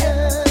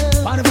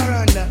 On the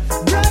veranda.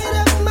 Bright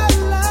up my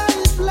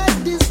life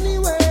like Disney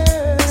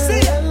World.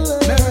 See ya,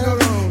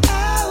 merry-go-round.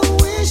 I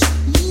wish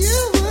you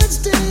would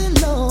stay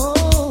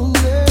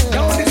longer.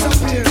 Don't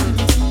disappear.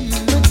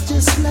 But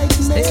just like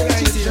magic,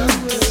 right you were.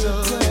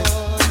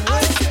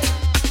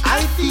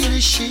 I feel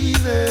a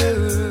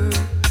shiver.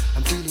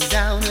 I'm feeling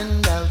down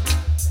and out.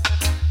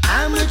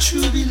 I'm a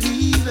true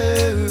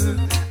believer.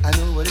 I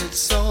know what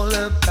it's all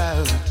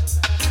about.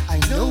 I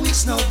know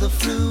it's not the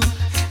flu.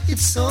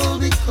 It's all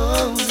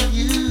because of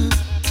you.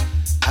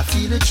 I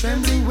feel a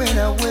trembling when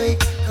I wake.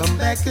 Come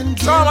back and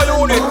give Drama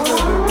unit.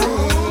 another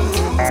break.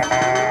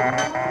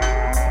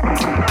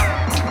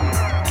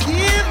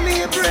 Give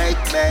me a break,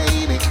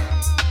 baby.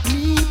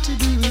 Need to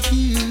be with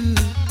you.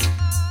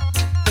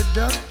 The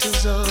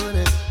doctor's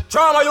order.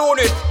 Drama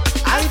unit.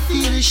 I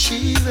feel a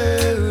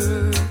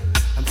shiver.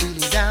 I'm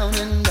feeling down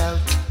and out.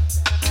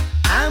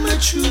 I'm a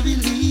true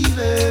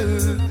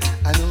believer.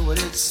 I know what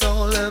it's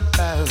all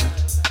about.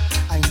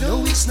 I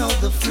know it's not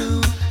the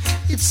flu.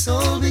 It's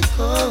all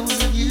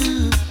because of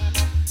you.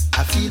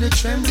 I feel a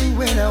trembling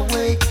when I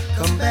wake.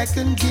 Come back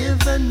and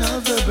give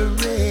another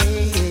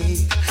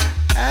break.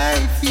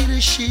 I feel a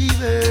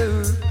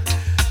shiver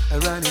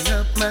running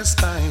up my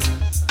spine.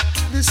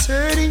 This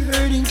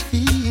hurting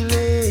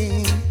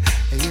feeling.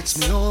 It hits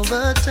me all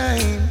the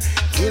time.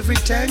 Every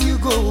time you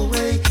go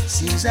away,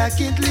 seems I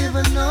can't live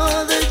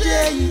another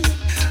day.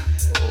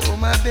 Oh,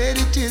 my bed,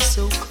 it is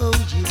so cold.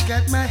 You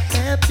got my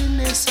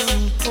happiness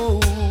on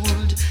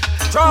hold.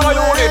 Drama I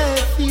unit.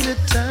 feel a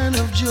ton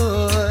of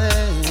joy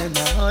and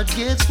my heart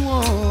gets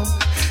warm.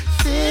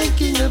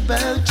 Thinking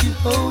about you,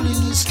 holding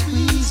you,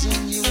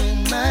 squeezing you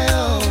in my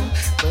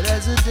arms. But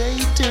as the day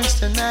turns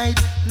to night,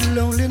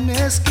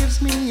 loneliness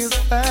gives me a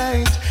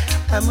fight.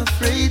 I'm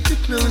afraid to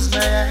close my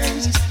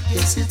eyes.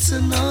 Yes, it's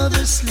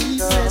another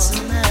sleepless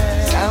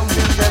night.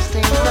 Something just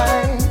ain't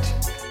right.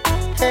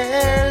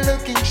 Hair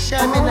looking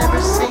shabby,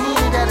 never seen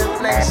it at a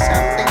place.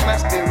 Something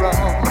must be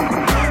wrong.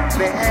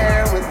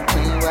 Bear with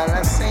me while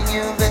I sing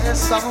you this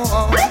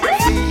song.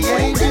 He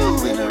ain't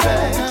doing it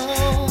right.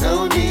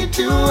 No need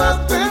to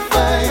up and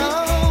fight.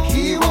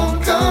 He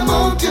won't come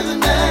home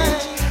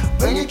tonight.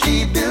 When you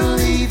keep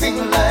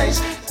believing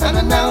lies.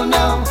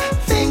 No,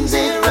 things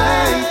ain't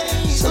right.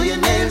 So your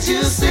nails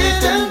you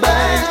sit and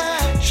bite.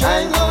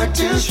 Trying hard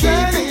to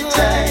keep it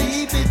tight.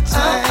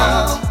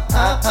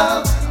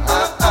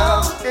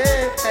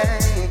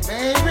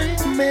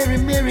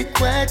 Mary,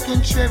 quite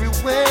contrary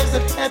words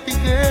that happy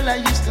girl I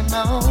used to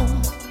know.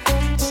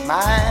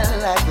 Smile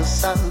like the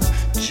sun,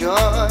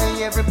 joy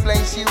every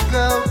place you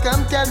go.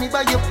 Come tell me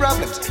about your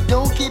problems,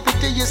 don't keep it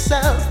to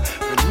yourself.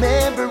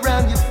 Remember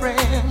I'm your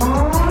friend. I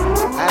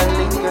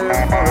linger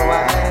for a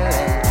while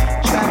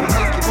and try to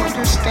make you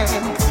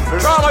understand.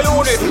 Drama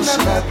unit.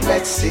 Listen up,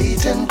 let's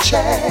sit and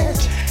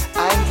chat.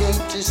 I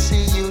hate to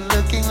see you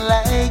looking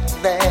like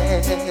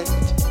that.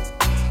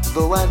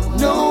 Though I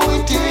know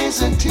it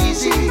isn't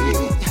easy,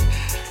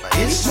 but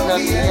it's not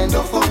the end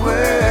of the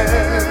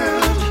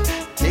world.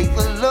 Take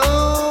the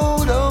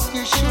load off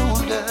your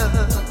shoulder.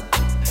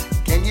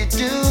 Can you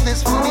do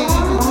this for me?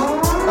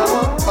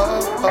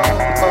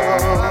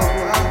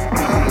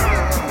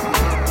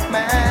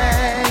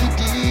 My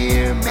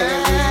dear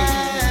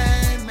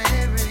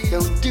Mary,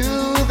 don't do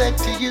that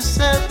to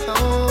yourself.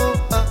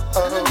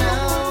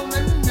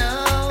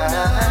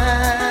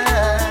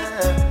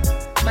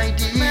 My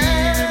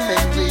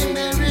dear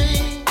Mary.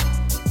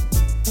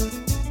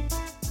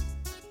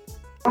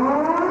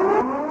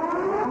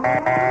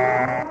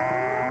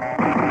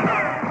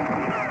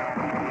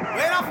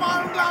 When I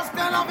find glass,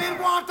 then I'm in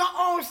water,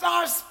 house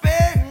or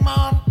spring,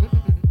 man.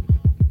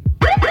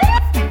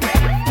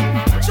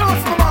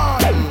 Just come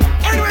on.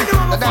 Anyway, you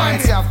want to find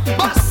it.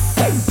 Bus.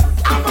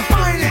 I'm a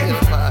find it.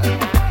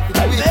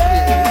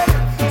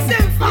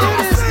 Sing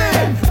fast,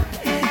 sing.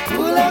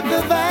 Pull up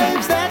the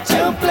vibes that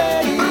you're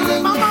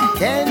playing.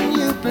 Can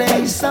you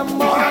play some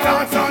more?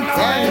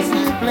 Can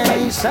you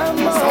play some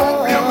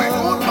more?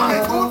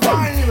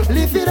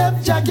 Lift it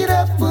up, jack it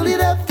up, pull it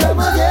up, come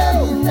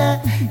again.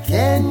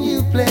 Can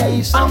you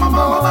play some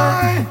more?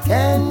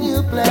 Can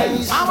you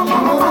play some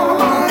more?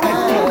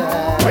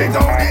 We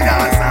don't need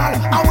dance hall,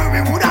 and when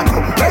we would have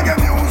go reggae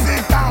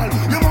music hall,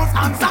 you must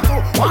answer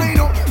to wind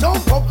up,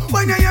 jump up.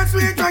 When you hear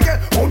sweet reggae,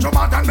 put your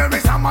mouth and bury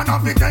some man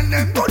off it, tell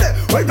them today.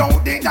 We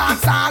don't need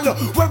dance hall,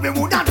 when we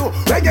would have go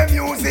reggae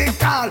music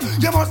hall,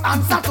 you must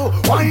answer to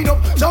wind up,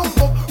 jump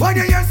up. When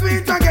you hear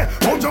sweet reggae,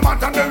 put your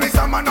mouth and bury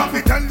some man off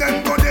it, tell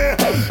them today.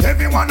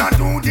 Everyone a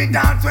do the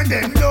dance when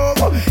them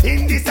love.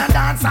 In this a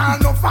dance hall,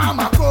 no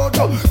farmer go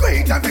to.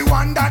 Great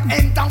everyone that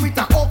enter with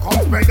a hook up,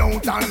 spread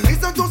out and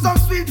listen to some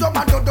sweet dub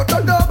a dub.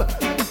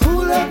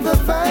 Pull up the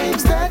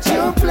vibes that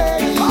you're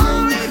playing.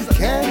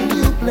 Can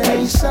you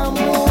play some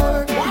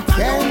more?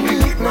 Can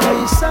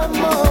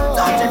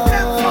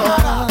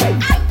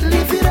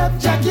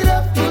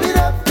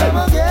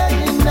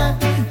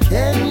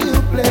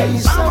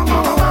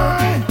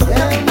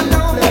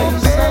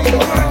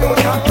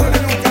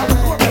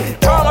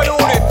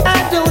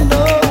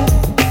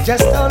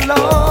just how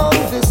long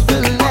this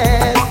will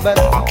last, but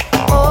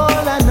all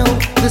I know,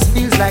 this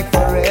feels like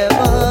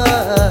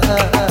forever.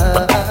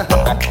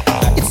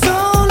 It's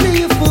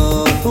only a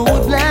fool who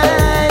would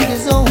blind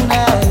his own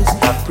eyes,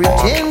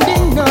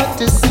 pretending not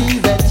to see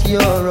that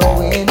you're a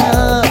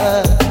winner.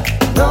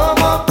 No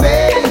more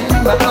pain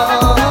in my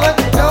heart,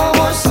 no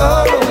more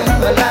sorrow in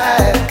my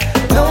life,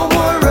 no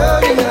more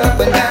running up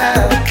and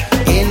down.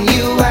 In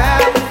you I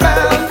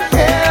found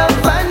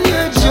heaven,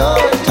 your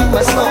joy to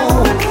my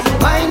soul.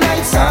 My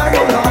nights are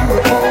no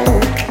longer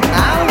cold.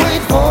 I'll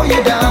wait for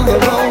you down the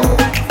road,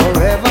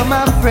 forever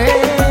my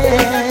friend.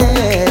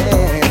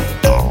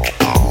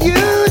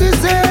 You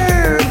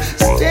deserve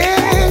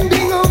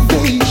standing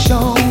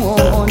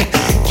ovation.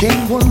 Can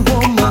one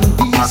woman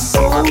be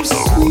so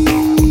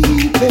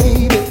sweet,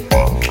 baby?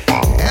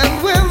 And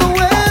when the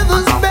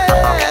weather's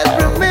bad,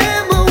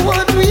 remember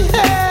what we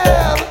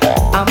have.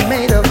 I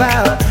made a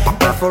vow,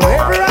 and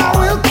forever I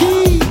will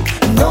keep.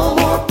 No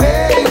more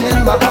pain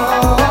in my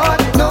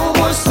heart, no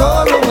more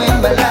sorrow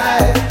in my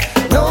life,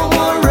 no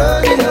more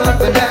running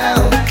up and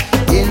down.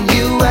 In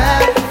you I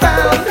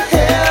found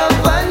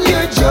heaven,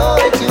 your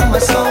joy to my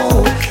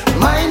soul.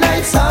 My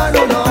nights are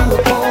no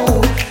longer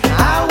cold.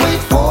 I'll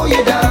wait for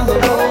you down the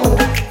road,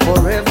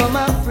 forever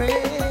my friend.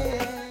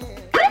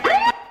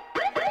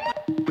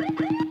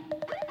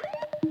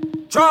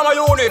 Trauma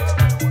unit.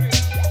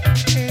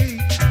 Hey,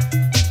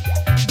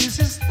 this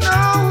is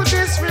no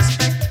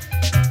disrespect,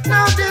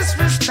 no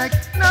disrespect,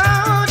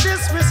 no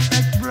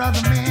disrespect,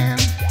 brother man.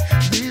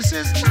 This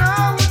is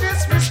no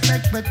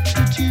disrespect, but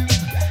could you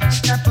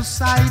step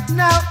aside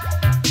now?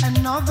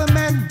 Another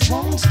man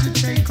wants to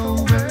take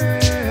over,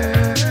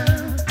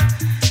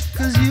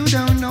 'cause you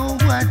don't know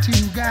what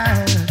you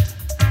got,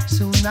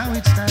 so now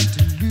it's time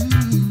to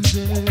lose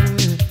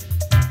it.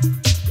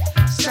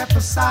 Step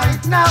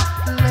aside now,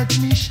 let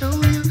me show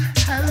you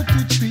how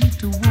to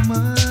treat a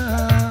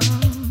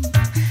woman.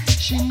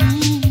 She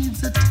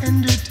needs a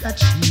tender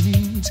touch, she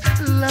needs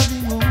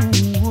loving,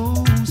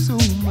 oh, so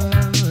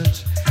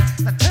much.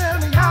 Now tell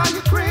me, are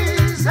you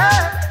crazy?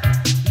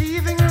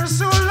 Leaving her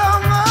so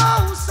long,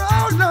 oh, so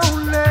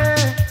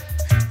lonely.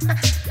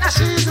 Now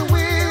she's a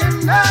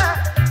winner,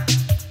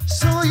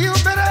 so you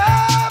better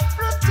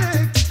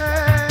protect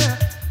her.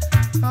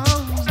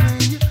 'Cause when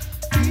you're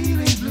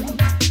feeling blue,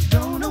 you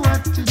don't know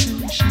what to do,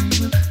 she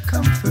will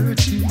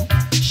comfort you.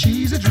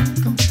 She's a dream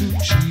come true,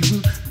 she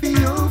will be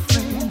your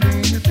friend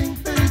when you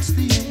think that it's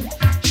the end.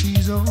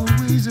 She's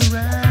always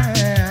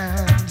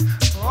around,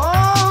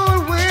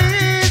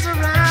 always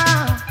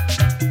around.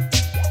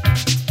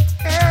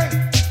 Hey,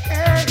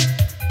 hey,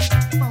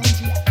 won't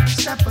you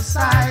step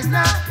aside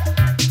now?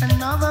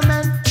 Another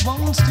man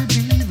wants to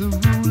be the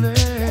ruler,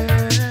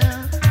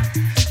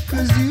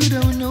 'cause you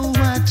don't know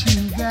what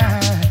you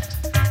got,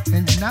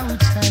 and now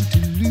it's time to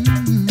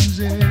lose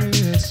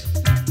it.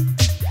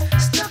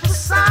 Step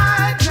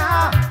aside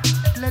now,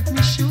 let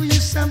me show you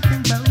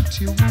something about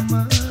your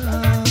woman.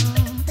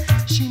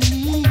 She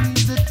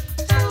needs a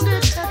tender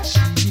touch,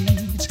 she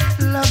needs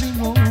loving,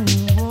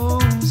 oh,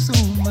 so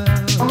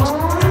much.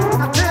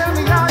 Now tell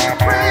me, are you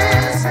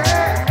crazy?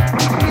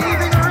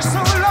 Leaving her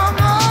so long,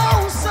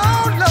 oh, so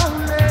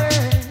lonely.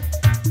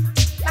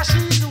 Now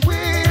she's a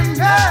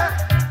winner,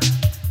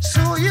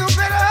 so you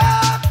better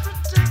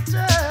protect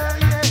her,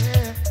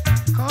 yeah.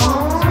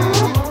 'Cause when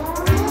you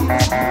feel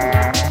it,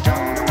 you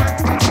don't know what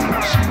to do,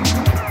 she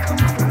will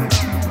comfort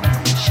you.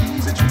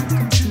 She's a dream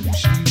come true,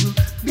 she will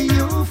be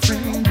your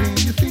friend when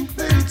you think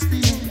that it's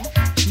the end.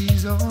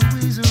 She's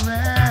always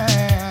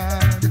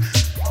around,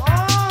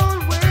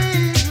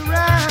 always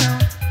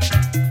around.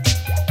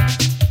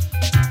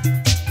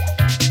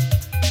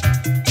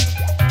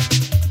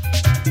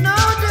 No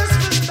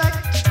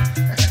disrespect.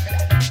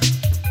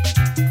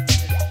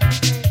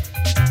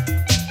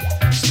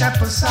 Step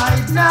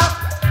aside now,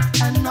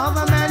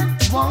 another man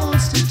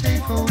wants to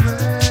take over,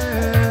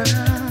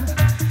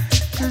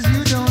 'cause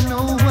you don't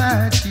know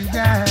what you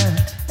got,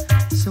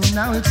 so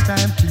now it's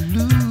time to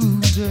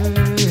lose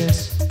it. Yes.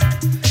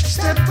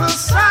 Step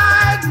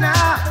aside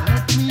now,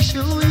 let me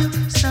show you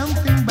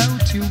something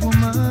about your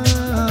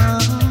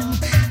woman.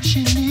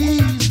 She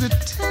needs the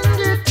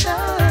tender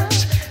touch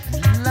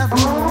and love,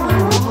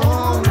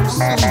 oh,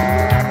 so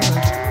much.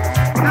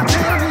 Now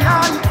tell me,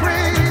 are you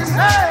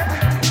crazy?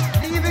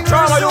 Leaving her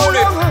Trauma so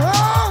unit. long,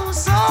 oh,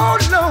 so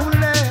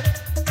lonely.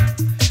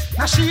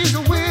 Now she's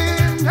a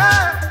winner,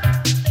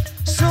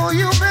 so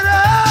you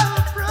better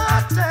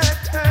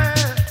protect her.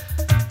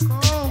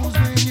 'Cause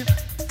when you're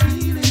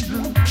feeling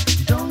blue,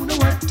 you don't know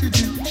what to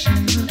do, she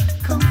will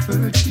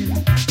comfort you.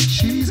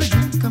 She's a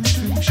dream come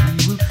true, she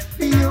will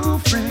be your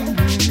friend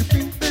when you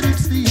think that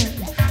it's the end.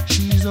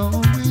 She's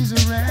always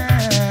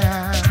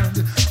around,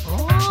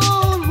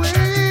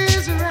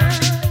 always around.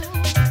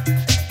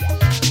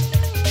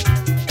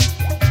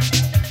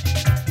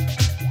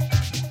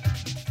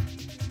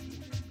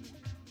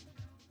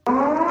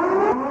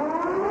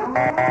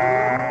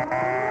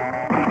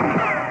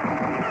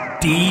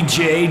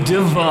 DJ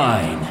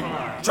Divine.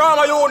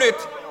 Trauma unit.